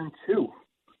 2002.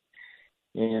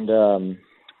 And,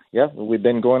 we've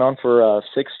been going on for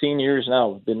 16 years now.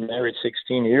 We've been married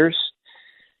 16 years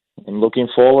and looking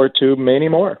forward to many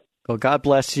more. Well, God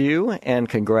bless you, and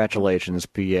congratulations,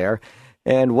 Pierre.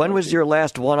 And when was your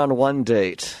last one-on-one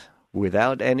date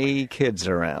without any kids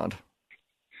around?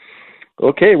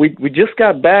 Okay, we just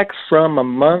got back from a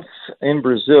month in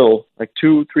Brazil, like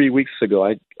 2-3 weeks ago.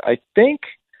 I think,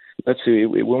 let's see,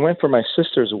 we went for my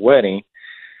sister's wedding.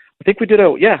 I think we did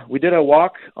a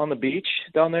walk on the beach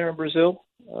down there in Brazil,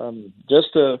 just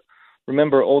to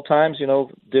remember old times,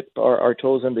 dip our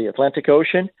toes in the Atlantic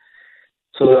Ocean.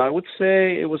 So I would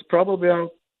say it was probably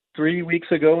about 3 weeks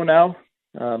ago now,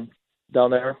 down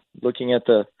there looking at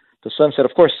the sunset.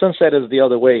 Of course, sunset is the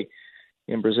other way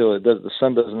in Brazil. The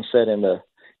sun doesn't set in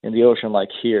the ocean like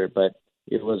here, but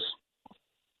it was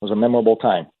a memorable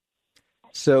time.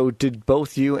 So did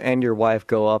both you and your wife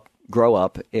grow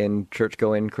up in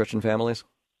church-going Christian families?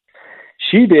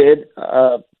 She did,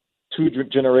 2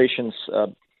 generations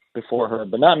before her,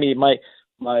 but not me.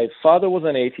 My father was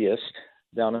an atheist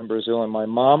down in Brazil, and my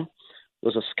mom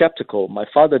was a skeptical. My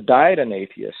father died an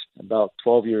atheist about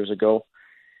 12 years ago,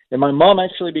 and my mom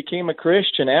actually became a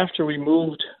Christian after we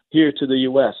moved here to the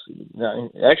U.S.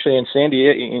 Actually, in San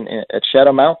Diego, at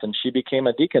Shadow Mountain, she became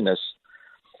a deaconess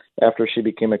after she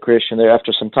became a Christian there,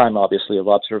 after some time, obviously, of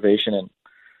observation and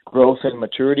growth and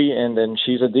maturity, and then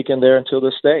she's a deacon there until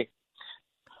this day.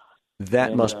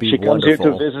 That must be wonderful. She comes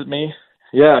here to visit me.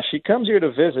 Yeah, she comes here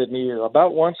to visit me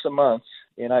about once a month,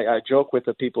 and I joke with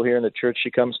the people here in the church.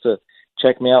 She comes to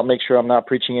check me out, make sure I'm not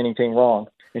preaching anything wrong,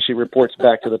 and she reports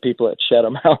back to the people at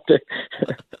Shadow Mountain.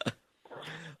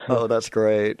 Oh, that's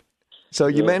great. So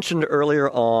you mentioned earlier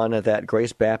on that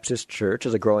Grace Baptist Church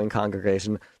is a growing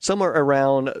congregation, somewhere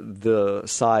around the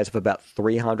size of about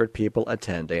 300 people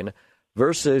attending,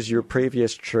 versus your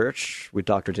previous church with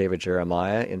Dr. David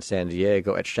Jeremiah in San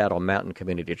Diego at Shadow Mountain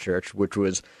Community Church, which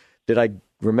was, did I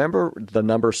remember the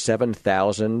number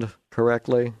 7,000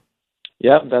 correctly?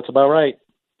 Yeah, that's about right.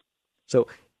 So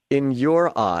in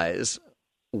your eyes,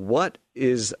 what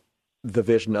is the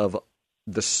vision of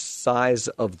the size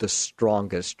of the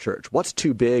strongest church? What's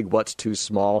too big? What's too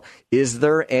small? Is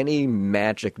there any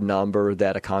magic number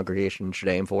that a congregation should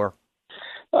aim for?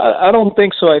 I don't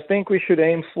think so. I think we should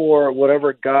aim for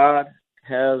whatever God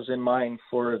has in mind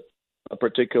for a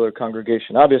particular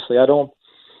congregation. Obviously, I don't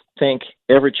think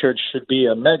every church should be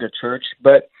a mega church,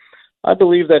 but I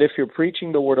believe that if you're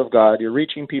preaching the Word of God, you're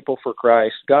reaching people for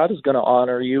Christ, God is going to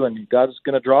honor you, and God is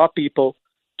going to draw people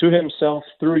to Himself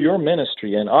through your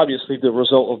ministry, and obviously the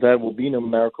result of that will be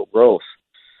numerical growth.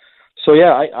 So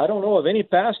yeah, I don't know of any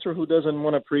pastor who doesn't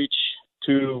want to preach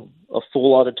to a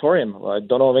full auditorium. I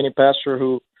don't know of any pastor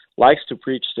who likes to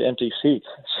preach to empty seats.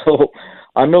 So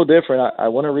I'm no different. I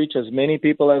want to reach as many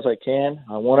people as I can.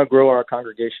 I want to grow our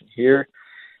congregation here.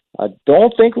 I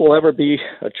don't think we'll ever be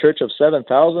a church of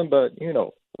 7,000, but,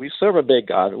 we serve a big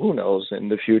God. Who knows in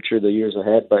the future, the years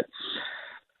ahead. But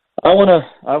I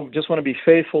just want to be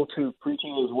faithful to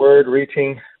preaching His Word,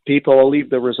 reaching people. I'll leave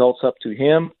the results up to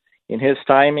Him in His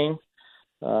timing.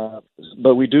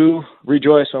 But we do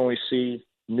rejoice when we see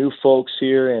new folks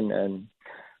here and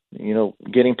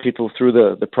getting people through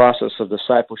the process of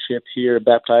discipleship here,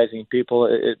 baptizing people.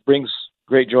 It brings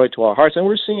great joy to our hearts, and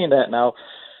we're seeing that now.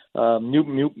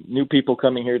 New people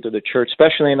coming here to the church,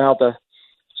 especially now the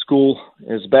school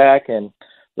is back and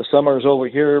the summer is over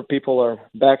here. People are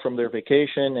back from their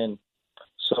vacation, and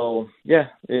so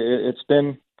it's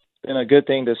been a good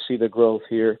thing to see the growth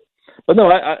here. But no,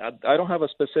 I don't have a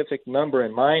specific number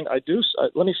in mind.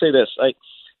 Let me say this: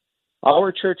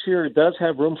 our church here does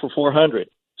have room for 400.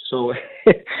 So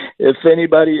if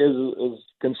anybody is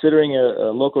considering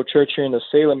a local church here in the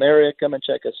Salem area, come and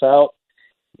check us out.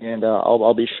 And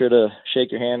I'll be sure to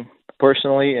shake your hand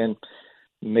personally and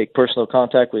make personal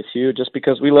contact with you, just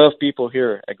because we love people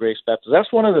here at Grace Baptist.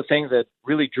 That's one of the things that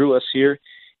really drew us here,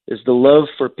 is the love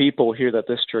for people here that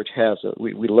this church has.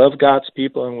 We love God's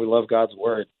people and we love God's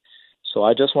Word. So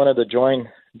I just wanted to join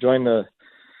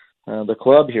the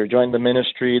club here, join the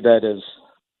ministry that is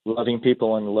loving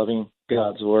people and loving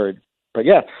God's word. But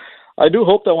yeah, I do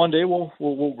hope that one day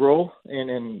we'll grow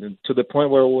and to the point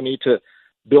where we'll need to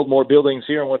build more buildings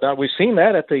here and whatnot. We've seen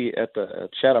that at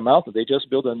Chatham Mountain. They just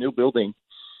built a new building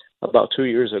about 2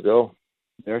 years ago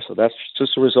there, so that's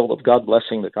just a result of God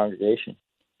blessing the congregation.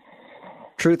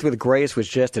 Truth with Grace was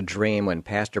just a dream when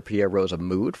Pastor Pierre Rosa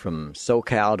moved from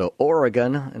SoCal to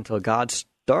Oregon until God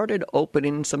started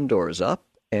opening some doors up,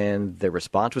 and the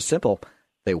response was simple.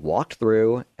 They walked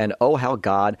through, and oh, how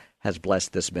God has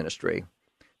blessed this ministry.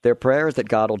 Their prayer is that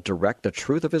God will direct the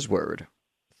truth of his word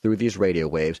through these radio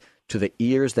waves to the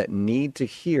ears that need to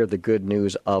hear the good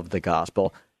news of the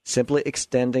gospel, simply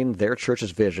extending their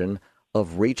church's vision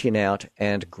of reaching out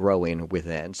and growing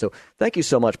within. So thank you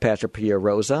so much, Pastor Pierre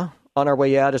Rosa. On our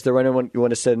way out, is there anyone you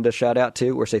want to send a shout out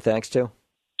to or say thanks to?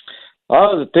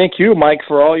 Thank you, Mike,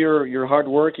 for all your hard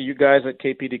work. You guys at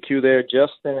KPDQ there,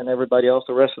 Justin and everybody else,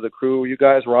 the rest of the crew. You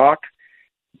guys rock.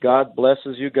 God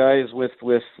blesses you guys with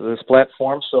this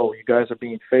platform, so you guys are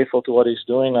being faithful to what he's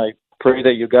doing. I pray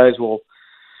that you guys will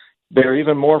bear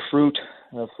even more fruit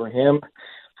for him.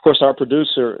 Of course, our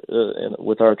producer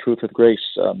with our Truth with Grace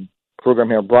program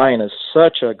here, Brian, is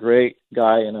such a great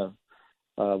guy and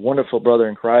a wonderful brother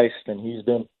in Christ, and he's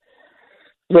been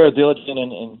very diligent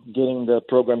in getting the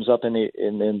programs up in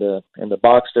the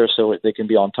box there so they can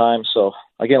be on time. So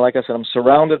again, like I said, I'm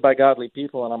surrounded by godly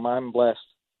people, and I'm blessed.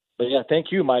 But yeah, thank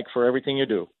you, Mike, for everything you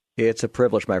do. It's a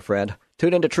privilege, my friend.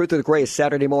 Tune in to Truth with Grace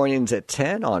Saturday mornings at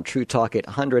 10 on True Talk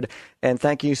 800. And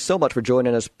thank you so much for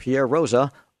joining us, Pierre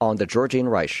Rosa, on The Georgene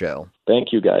Rice Show. Thank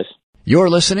you, guys. You're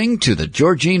listening to The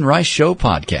Georgene Rice Show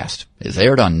podcast. It's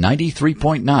aired on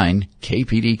 93.9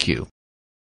 KPDQ.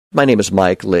 My name is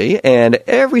Mike Lee, and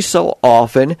every so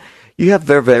often you have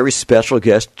very, very special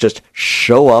guests just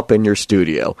show up in your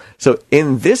studio. So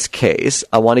in this case,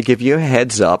 I want to give you a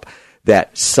heads up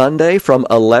that Sunday from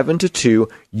 11 to 2,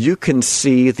 you can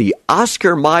see the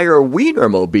Oscar Mayer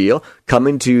Wienermobile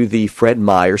coming to the Fred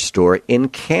Meyer store in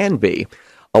Canby.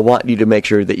 I want you to make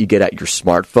sure that you get out your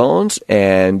smartphones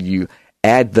and you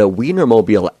add the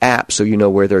Wienermobile app so you know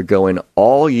where they're going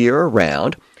all year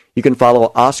round. You can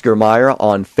follow Oscar Mayer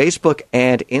on Facebook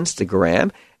and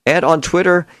Instagram, and on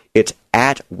Twitter, it's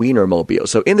at Wienermobile.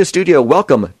 So in the studio,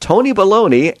 welcome Tony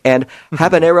Baloney and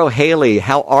Habanero Haley.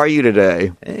 How are you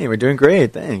today? Hey, we're doing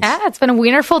great. Thanks. Yeah, it's been a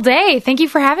wonderful day. Thank you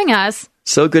for having us.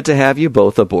 So good to have you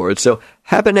both aboard. So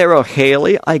Habanero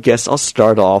Haley, I guess I'll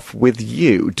start off with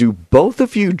you. Do both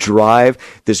of you drive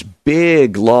this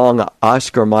big, long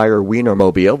Oscar Mayer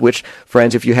Wienermobile, which,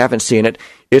 friends, if you haven't seen it,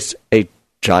 it's a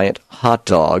giant hot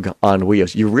dog on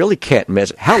wheels. You really can't miss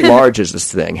it. How large is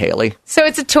this thing, Haley? So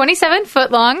it's a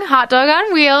 27-foot-long hot dog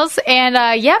on wheels. And,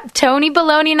 Tony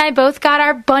Baloney and I both got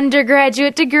our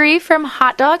undergraduate degree from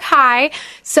Hot Dog High.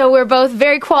 So we're both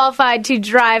very qualified to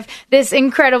drive this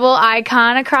incredible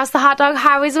icon across the hot dog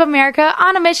highways of America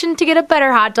on a mission to get a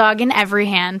better hot dog in every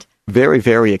hand. Very,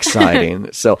 very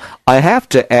exciting. So I have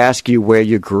to ask you where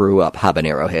you grew up,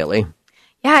 Habanero Haley.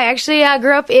 Yeah, I actually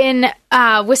grew up in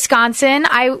Wisconsin.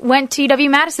 I went to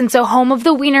UW-Madison, so home of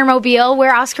the Wienermobile,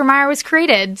 where Oscar Mayer was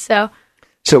created. So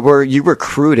were you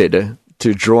recruited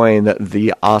to join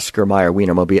the Oscar Mayer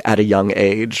Wienermobile at a young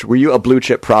age? Were you a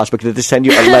blue-chip prospect? Did they send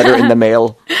you a letter in the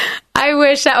mail? I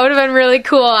wish. That would have been really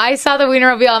cool. I saw the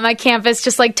Wienermobile on my campus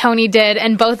just like Tony did,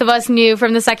 and both of us knew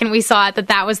from the second we saw it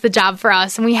that was the job for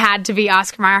us, and we had to be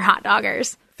Oscar Mayer hot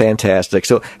doggers. Fantastic.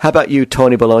 So how about you,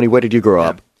 Tony Baloney? Where did you grow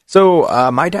up?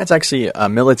 So my dad's actually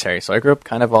military, so I grew up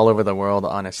kind of all over the world,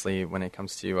 honestly, when it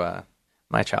comes to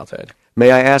my childhood. May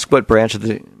I ask what branch of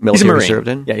the military you served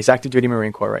in? Yeah, he's active duty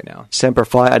Marine Corps right now. Semper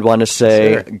Fi, I'd want to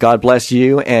say, sure. God bless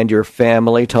you and your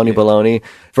family, Tony Baloney,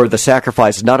 for the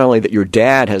sacrifice not only that your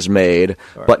dad has made,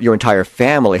 but your entire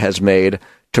family has made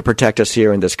to protect us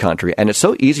here in this country. And it's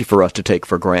so easy for us to take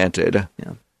for granted.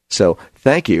 Yeah. So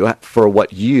thank you for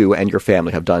what you and your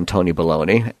family have done, Tony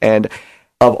Baloney. And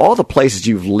of all the places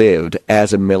you've lived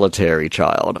as a military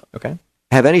child,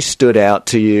 have any stood out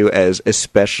to you as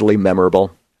especially memorable?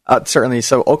 Certainly.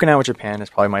 So Okinawa, Japan is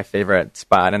probably my favorite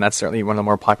spot, and that's certainly one of the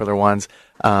more popular ones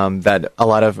that a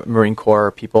lot of Marine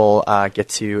Corps people get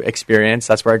to experience.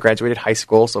 That's where I graduated high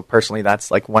school, so personally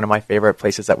that's like one of my favorite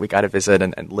places that we got to visit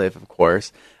and live, of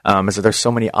course. So there's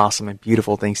so many awesome and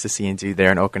beautiful things to see and do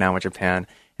there in Okinawa, Japan,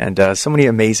 and so many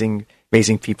amazing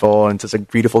people and just a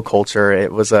beautiful culture.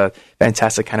 It was a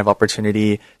fantastic kind of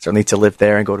opportunity, certainly to live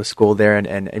there and go to school there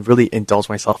and really indulge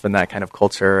myself in that kind of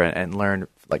culture and learn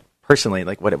like personally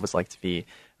like what it was like to be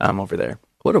over there.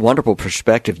 What a wonderful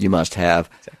perspective you must have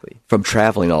from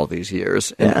traveling all these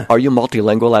years. And yeah. Are you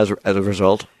multilingual as a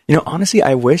result? You know, honestly,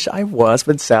 I wish I was,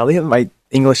 but sadly my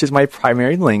English is my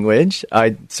primary language.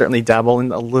 I certainly dabble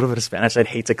in a little bit of Spanish. I'd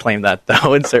hate to claim that,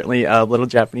 though, and certainly a little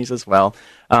Japanese as well.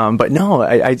 But no,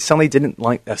 I certainly didn't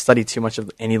study too much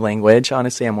of any language.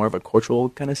 Honestly, I'm more of a cultural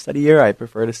kind of studier. I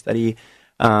prefer to study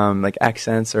like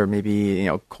accents or maybe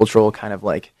cultural kind of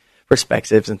like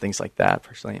perspectives and things like that,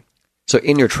 personally. So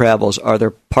in your travels, are there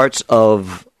parts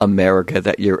of America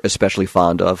that you're especially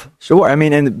fond of? Sure. I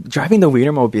mean, and driving the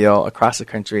Wienermobile across the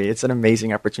country, it's an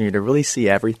amazing opportunity to really see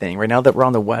everything. Right now that we're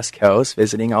on the West Coast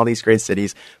visiting all these great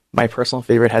cities, my personal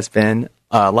favorite has been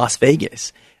Las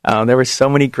Vegas. There were so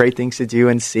many great things to do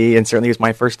and see, and certainly it was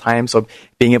my first time. So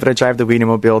being able to drive the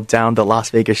Wienermobile down the Las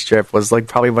Vegas Strip was like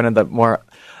probably one of the more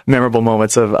memorable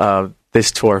moments of this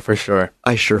tour for sure.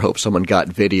 I sure hope someone got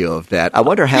video of that. I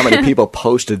wonder how many people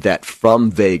posted that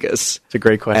from Vegas. It's a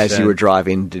great question. As you were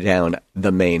driving down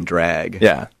the main drag.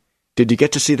 Yeah. Did you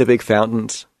get to see the big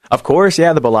fountains? Of course,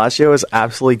 yeah. The Bellagio is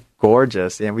absolutely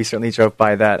gorgeous. And we certainly drove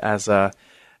by that as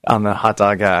on the hot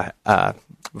dog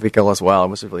vehicle as well. It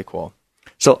was really cool.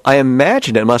 So I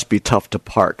imagine it must be tough to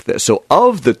park this. So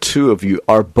of the two of you,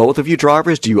 are both of you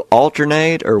drivers? Do you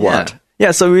alternate or what? Yeah,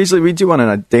 so we do one on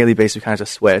a daily basis. We kind of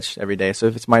just switch every day. So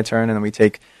if it's my turn, and then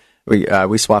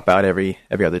we swap out every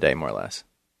other day, more or less.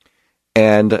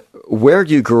 And where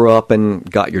you grew up and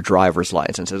got your driver's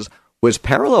licenses, was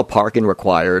parallel parking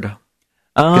required?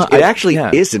 It actually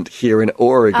isn't here in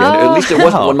Oregon. At least it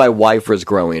wasn't when my wife was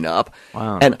growing up.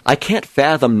 Wow. And I can't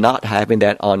fathom not having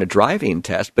that on a driving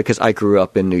test because I grew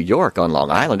up in New York on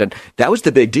Long Island, and that was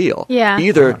the big deal. Yeah.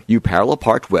 Either you parallel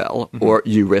parked well or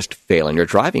you risked failing your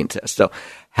driving test. So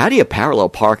how do you parallel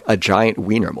park a giant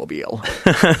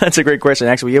Wienermobile? That's a great question.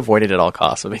 Actually, we avoided it at all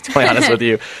costs, to be totally honest with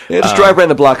you. Yeah, just drive around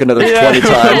the block another 20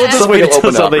 times. We'll just wait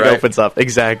until something right? opens up.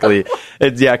 Exactly.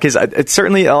 Because it's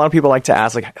certainly a lot of people like to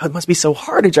ask, like, oh, it must be so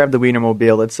hard to drive the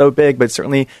Wienermobile. It's so big, but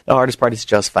certainly the hardest part is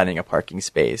just finding a parking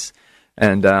space.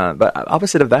 And but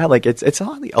opposite of that, like it's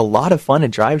a lot of fun to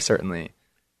drive, certainly.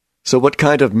 So what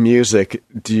kind of music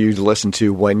do you listen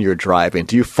to when you're driving?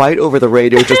 Do you fight over the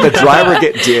radio? Does the driver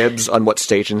get dibs on what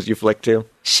stations you flick to?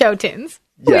 Show tunes.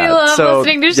 Yeah, we love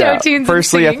listening to show tunes.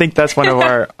 Personally, I think that's one of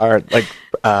our like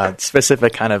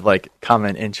specific kind of like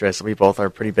common interests. We both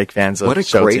are pretty big fans of show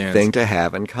tunes. What a great thing to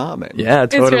have in common. Yeah,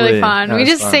 totally. It's really fun. No, we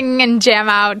just sing and jam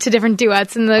out to different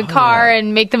duets in the car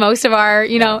and make the most of our,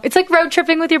 it's like road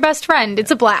tripping with your best friend.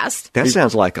 It's a blast. That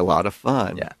sounds like a lot of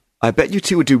fun. Yeah. I bet you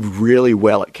two would do really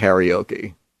well at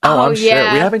karaoke. Oh, I'm sure.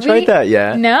 We haven't tried that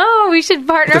yet. No, we should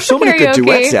partner There's up so for karaoke. many good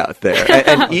duets out there.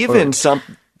 And even some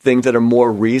things that are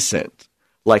more recent.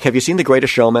 Like, have you seen The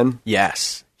Greatest Showman?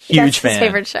 Yes. Huge fan. His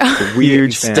favorite show. We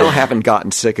still haven't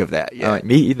gotten sick of that yet.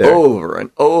 Me either. Over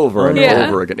and over and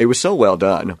over again. It was so well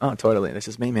done. Oh, totally. This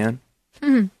is me, man.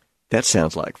 Mm-hmm. That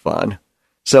sounds like fun.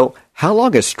 So, how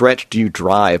long a stretch do you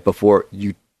drive before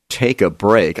you take a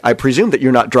break? I presume that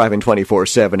you're not driving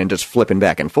 24/7 and just flipping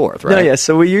back and forth, right? No, yeah.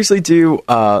 So we usually do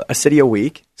a city a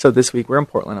week. So this week we're in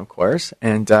Portland, of course,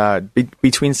 and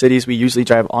between cities we usually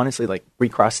drive. Honestly, like we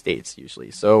cross states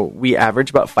usually. So we average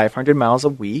about 500 miles a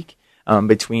week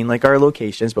between like our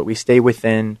locations, but we stay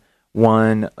within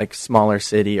one like smaller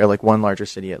city or like one larger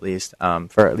city at least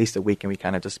for at least a week, and we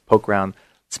kind of just poke around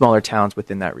smaller towns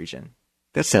within that region.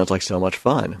 That sounds like so much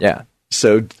fun. Yeah.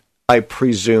 So I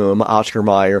presume Oscar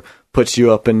Mayer puts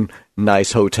you up in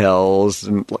nice hotels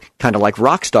and kind of like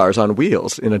rock stars on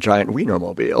wheels in a giant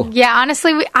Wienermobile. Yeah,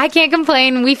 honestly, I can't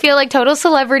complain. We feel like total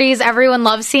celebrities. Everyone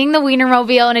loves seeing the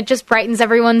Wienermobile, and it just brightens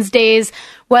everyone's days,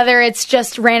 whether it's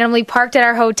just randomly parked at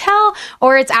our hotel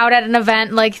or it's out at an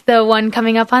event like the one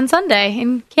coming up on Sunday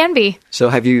in Canby. So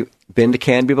have you been to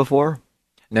Canby before?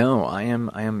 No, I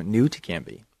am new to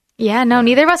Canby. Yeah, no,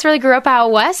 neither of us really grew up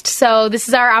out west, so this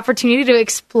is our opportunity to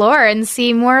explore and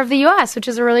see more of the U.S., which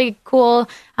is a really cool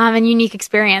and unique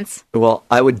experience. Well,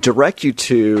 I would direct you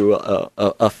to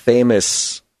a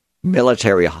famous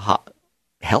military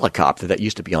helicopter that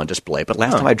used to be on display, but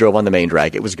last time I drove on the main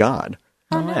drag, it was gone.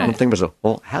 One thing was,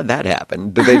 how'd that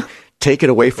happen? Did they take it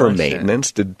away for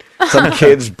maintenance? Did some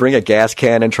kids bring a gas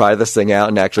can and try this thing out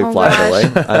and actually fly it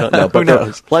away? I don't know. But there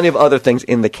are plenty of other things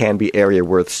in the Canby area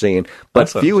worth seeing. But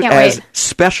few as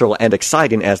special and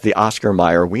exciting as the Oscar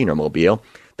Mayer Wienermobile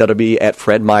that'll be at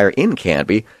Fred Meyer in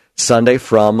Canby Sunday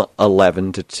from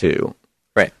 11 to 2.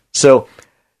 Right. So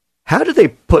how do they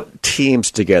put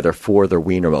teams together for the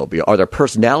Wienermobile? Are there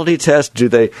personality tests? Do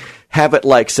they have it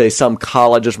like, say, some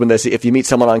colleges when they say if you meet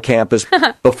someone on campus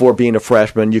before being a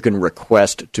freshman, you can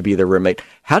request to be their roommate?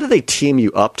 How do they team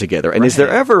you up together? And is there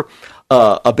ever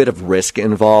a bit of risk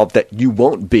involved that you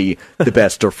won't be the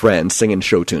best of friends singing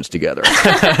show tunes together?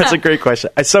 That's a great question.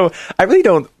 So I really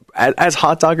don't as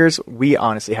hot doggers, we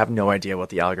honestly have no idea what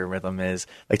the algorithm is,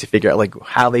 like to figure out like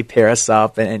how they pair us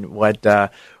up and what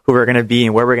who we're going to be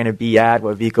and where we're going to be at,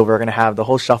 what vehicle we're going to have, the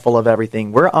whole shuffle of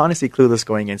everything. We're honestly clueless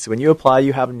going in. So when you apply,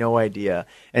 you have no idea.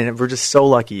 And we're just so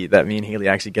lucky that me and Haley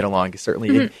actually get along. Certainly,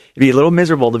 it'd be a little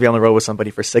miserable to be on the road with somebody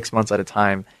for 6 months at a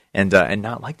time and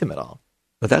not like them at all.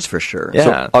 But that's for sure. Yeah.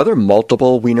 So are there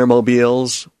multiple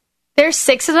Wienermobiles? There's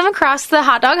 6 of them across the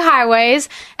hot dog highways,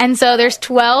 and so there's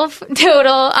 12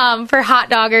 total for hot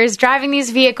doggers driving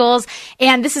these vehicles,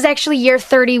 and this is actually year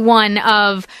 31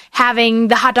 of having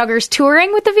the hot doggers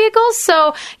touring with the vehicles.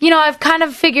 So, I've kind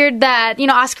of figured that,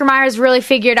 Oscar Mayer has really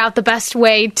figured out the best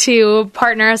way to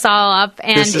partner us all up,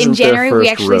 and in January we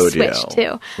actually switched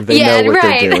too. They know what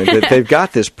they're doing. They've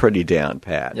got this pretty down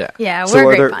pat. Yeah,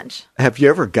 we're a great bunch. Have you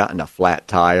ever gotten a flat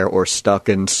tire or stuck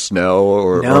in snow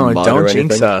or no, mud don't or anything?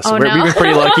 jinx us. Oh, We've been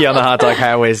pretty lucky on the hot dog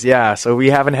highways, yeah. So we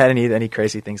haven't had any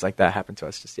crazy things like that happen to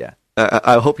us just yet.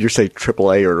 I hope you're, say,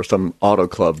 AAA or some auto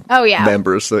club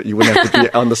members, so that you wouldn't have to be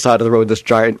on the side of the road with this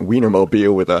giant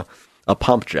Wienermobile with a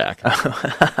pump jack.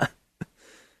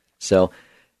 So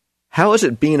how is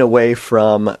it being away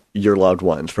from your loved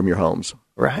ones, from your homes?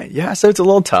 Right, yeah, so it's a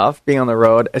little tough being on the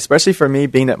road, especially for me,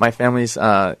 being that my family's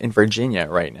in Virginia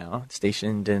right now,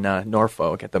 stationed in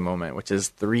Norfolk at the moment, which is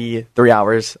three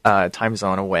hours time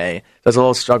zone away. So it's a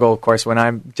little struggle, of course, when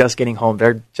I'm just getting home,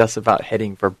 they're just about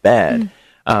heading for bed.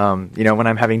 When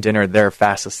I'm having dinner, they're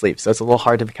fast asleep. So it's a little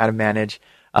hard to kind of manage,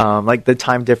 like the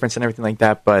time difference and everything like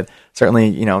that. But certainly,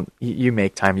 you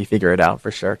make time, you figure it out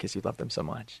for sure because you love them so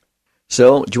much.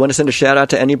 So do you want to send a shout out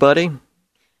to anybody?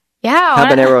 Yeah.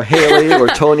 Habanero Haley or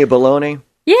Tony Baloney?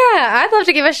 Yeah, I'd love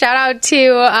to give a shout out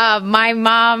to my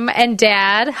mom and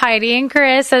dad, Heidi and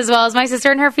Chris, as well as my sister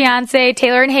and her fiance,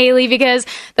 Taylor and Haley, because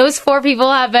those 4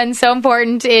 people have been so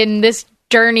important in this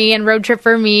journey and road trip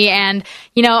for me, and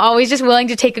always just willing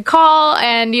to take a call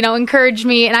and encourage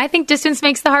me. And I think distance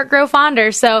makes the heart grow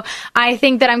fonder, so I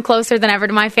think that I'm closer than ever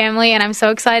to my family, and I'm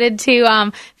so excited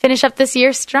to finish up this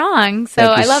year strong. So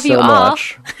I love you all.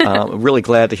 I'm really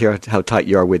glad to hear how tight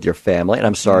you are with your family, and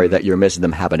I'm sorry that you're missing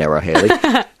them, Habanero Haley.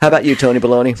 How about you, Tony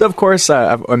Baloney? So of course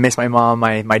I miss my mom,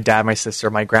 my dad, my sister,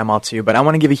 my grandma too, but I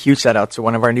want to give a huge shout out to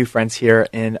one of our new friends here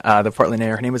in the Portland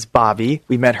area. Her name is Bobby.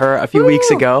 We met her a few weeks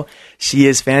ago. She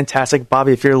is fantastic.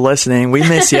 Bobby, if you're listening, we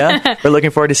miss you. We're looking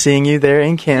forward to seeing you there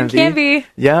in Canby.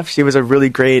 Yeah, she was a really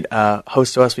great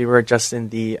host to us. We were just in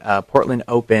the Portland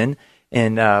Open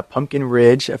in Pumpkin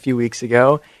Ridge a few weeks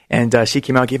ago, and she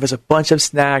came out, gave us a bunch of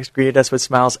snacks, greeted us with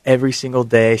smiles every single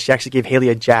day. She actually gave Haley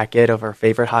a jacket of her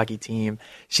favorite hockey team.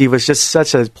 She was just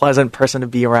such a pleasant person to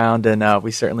be around, and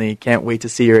we certainly can't wait to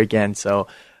see her again. So,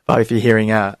 Bobby, if you're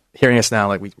hearing us now,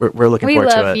 like we're looking forward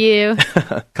to it. We love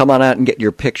you. Come on out and get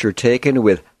your picture taken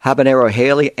with Habanero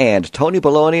Haley and Tony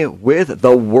Baloney with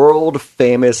the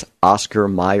world-famous Oscar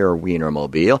Mayer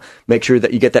Wienermobile. Make sure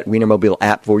that you get that Wienermobile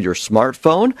app for your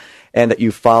smartphone and that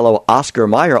you follow Oscar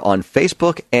Mayer on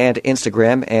Facebook and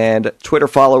Instagram, and Twitter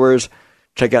followers,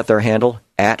 check out their handle,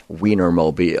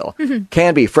 @Wienermobile.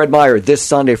 Canby, Fred Meyer, this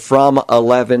Sunday from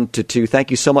 11 to 2. Thank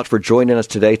you so much for joining us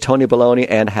today, Tony Baloney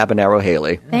and Habanero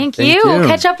Haley. Thank you. We'll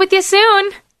catch up with you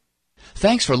soon.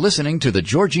 Thanks for listening to the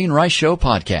Georgene Rice Show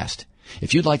podcast.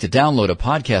 If you'd like to download a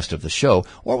podcast of the show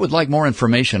or would like more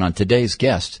information on today's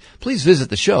guests, please visit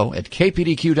the show at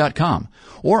kpdq.com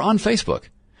or on Facebook.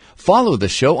 Follow the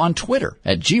show on Twitter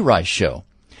 @GRiceShow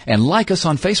and like us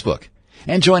on Facebook.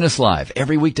 And join us live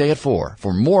every weekday at 4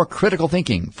 for more critical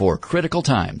thinking for critical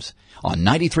times on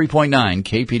 93.9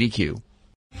 KPDQ.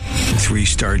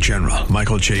 3-star General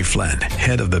Michael J. Flynn,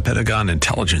 head of the Pentagon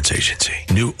Intelligence Agency,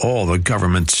 knew all the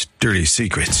government's dirty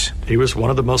secrets. He was one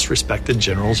of the most respected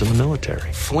generals in the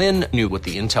military. Flynn knew what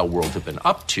the intel world had been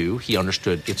up to. He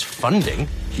understood its funding.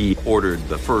 He ordered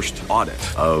the first audit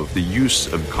of the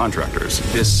use of contractors.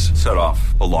 This set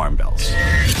off alarm bells.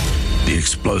 The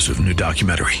explosive new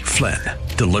documentary, Flynn,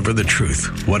 Deliver the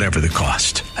Truth, Whatever the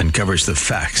Cost, uncovers the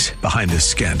facts behind this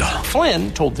scandal.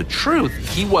 Flynn told the truth.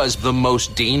 He was the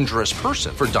most dangerous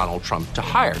person for Donald Trump to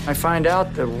hire. I find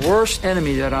out the worst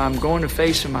enemy that I'm going to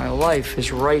face in my life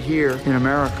is right here in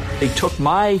America. They took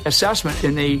my assessment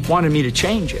and they wanted me to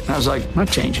change it. And I was like, I'm not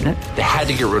changing it. They had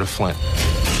to get rid of Flynn.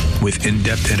 With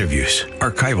in-depth interviews,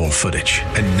 archival footage,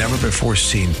 and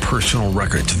never-before-seen personal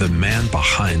records of the man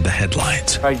behind the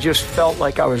headlines. I just felt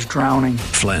like I was drowning.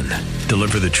 Flynn,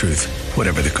 Deliver the Truth,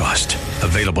 Whatever the Cost.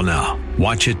 Available now.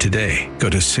 Watch it today.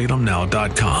 Go to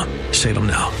salemnow.com.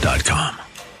 salemnow.com.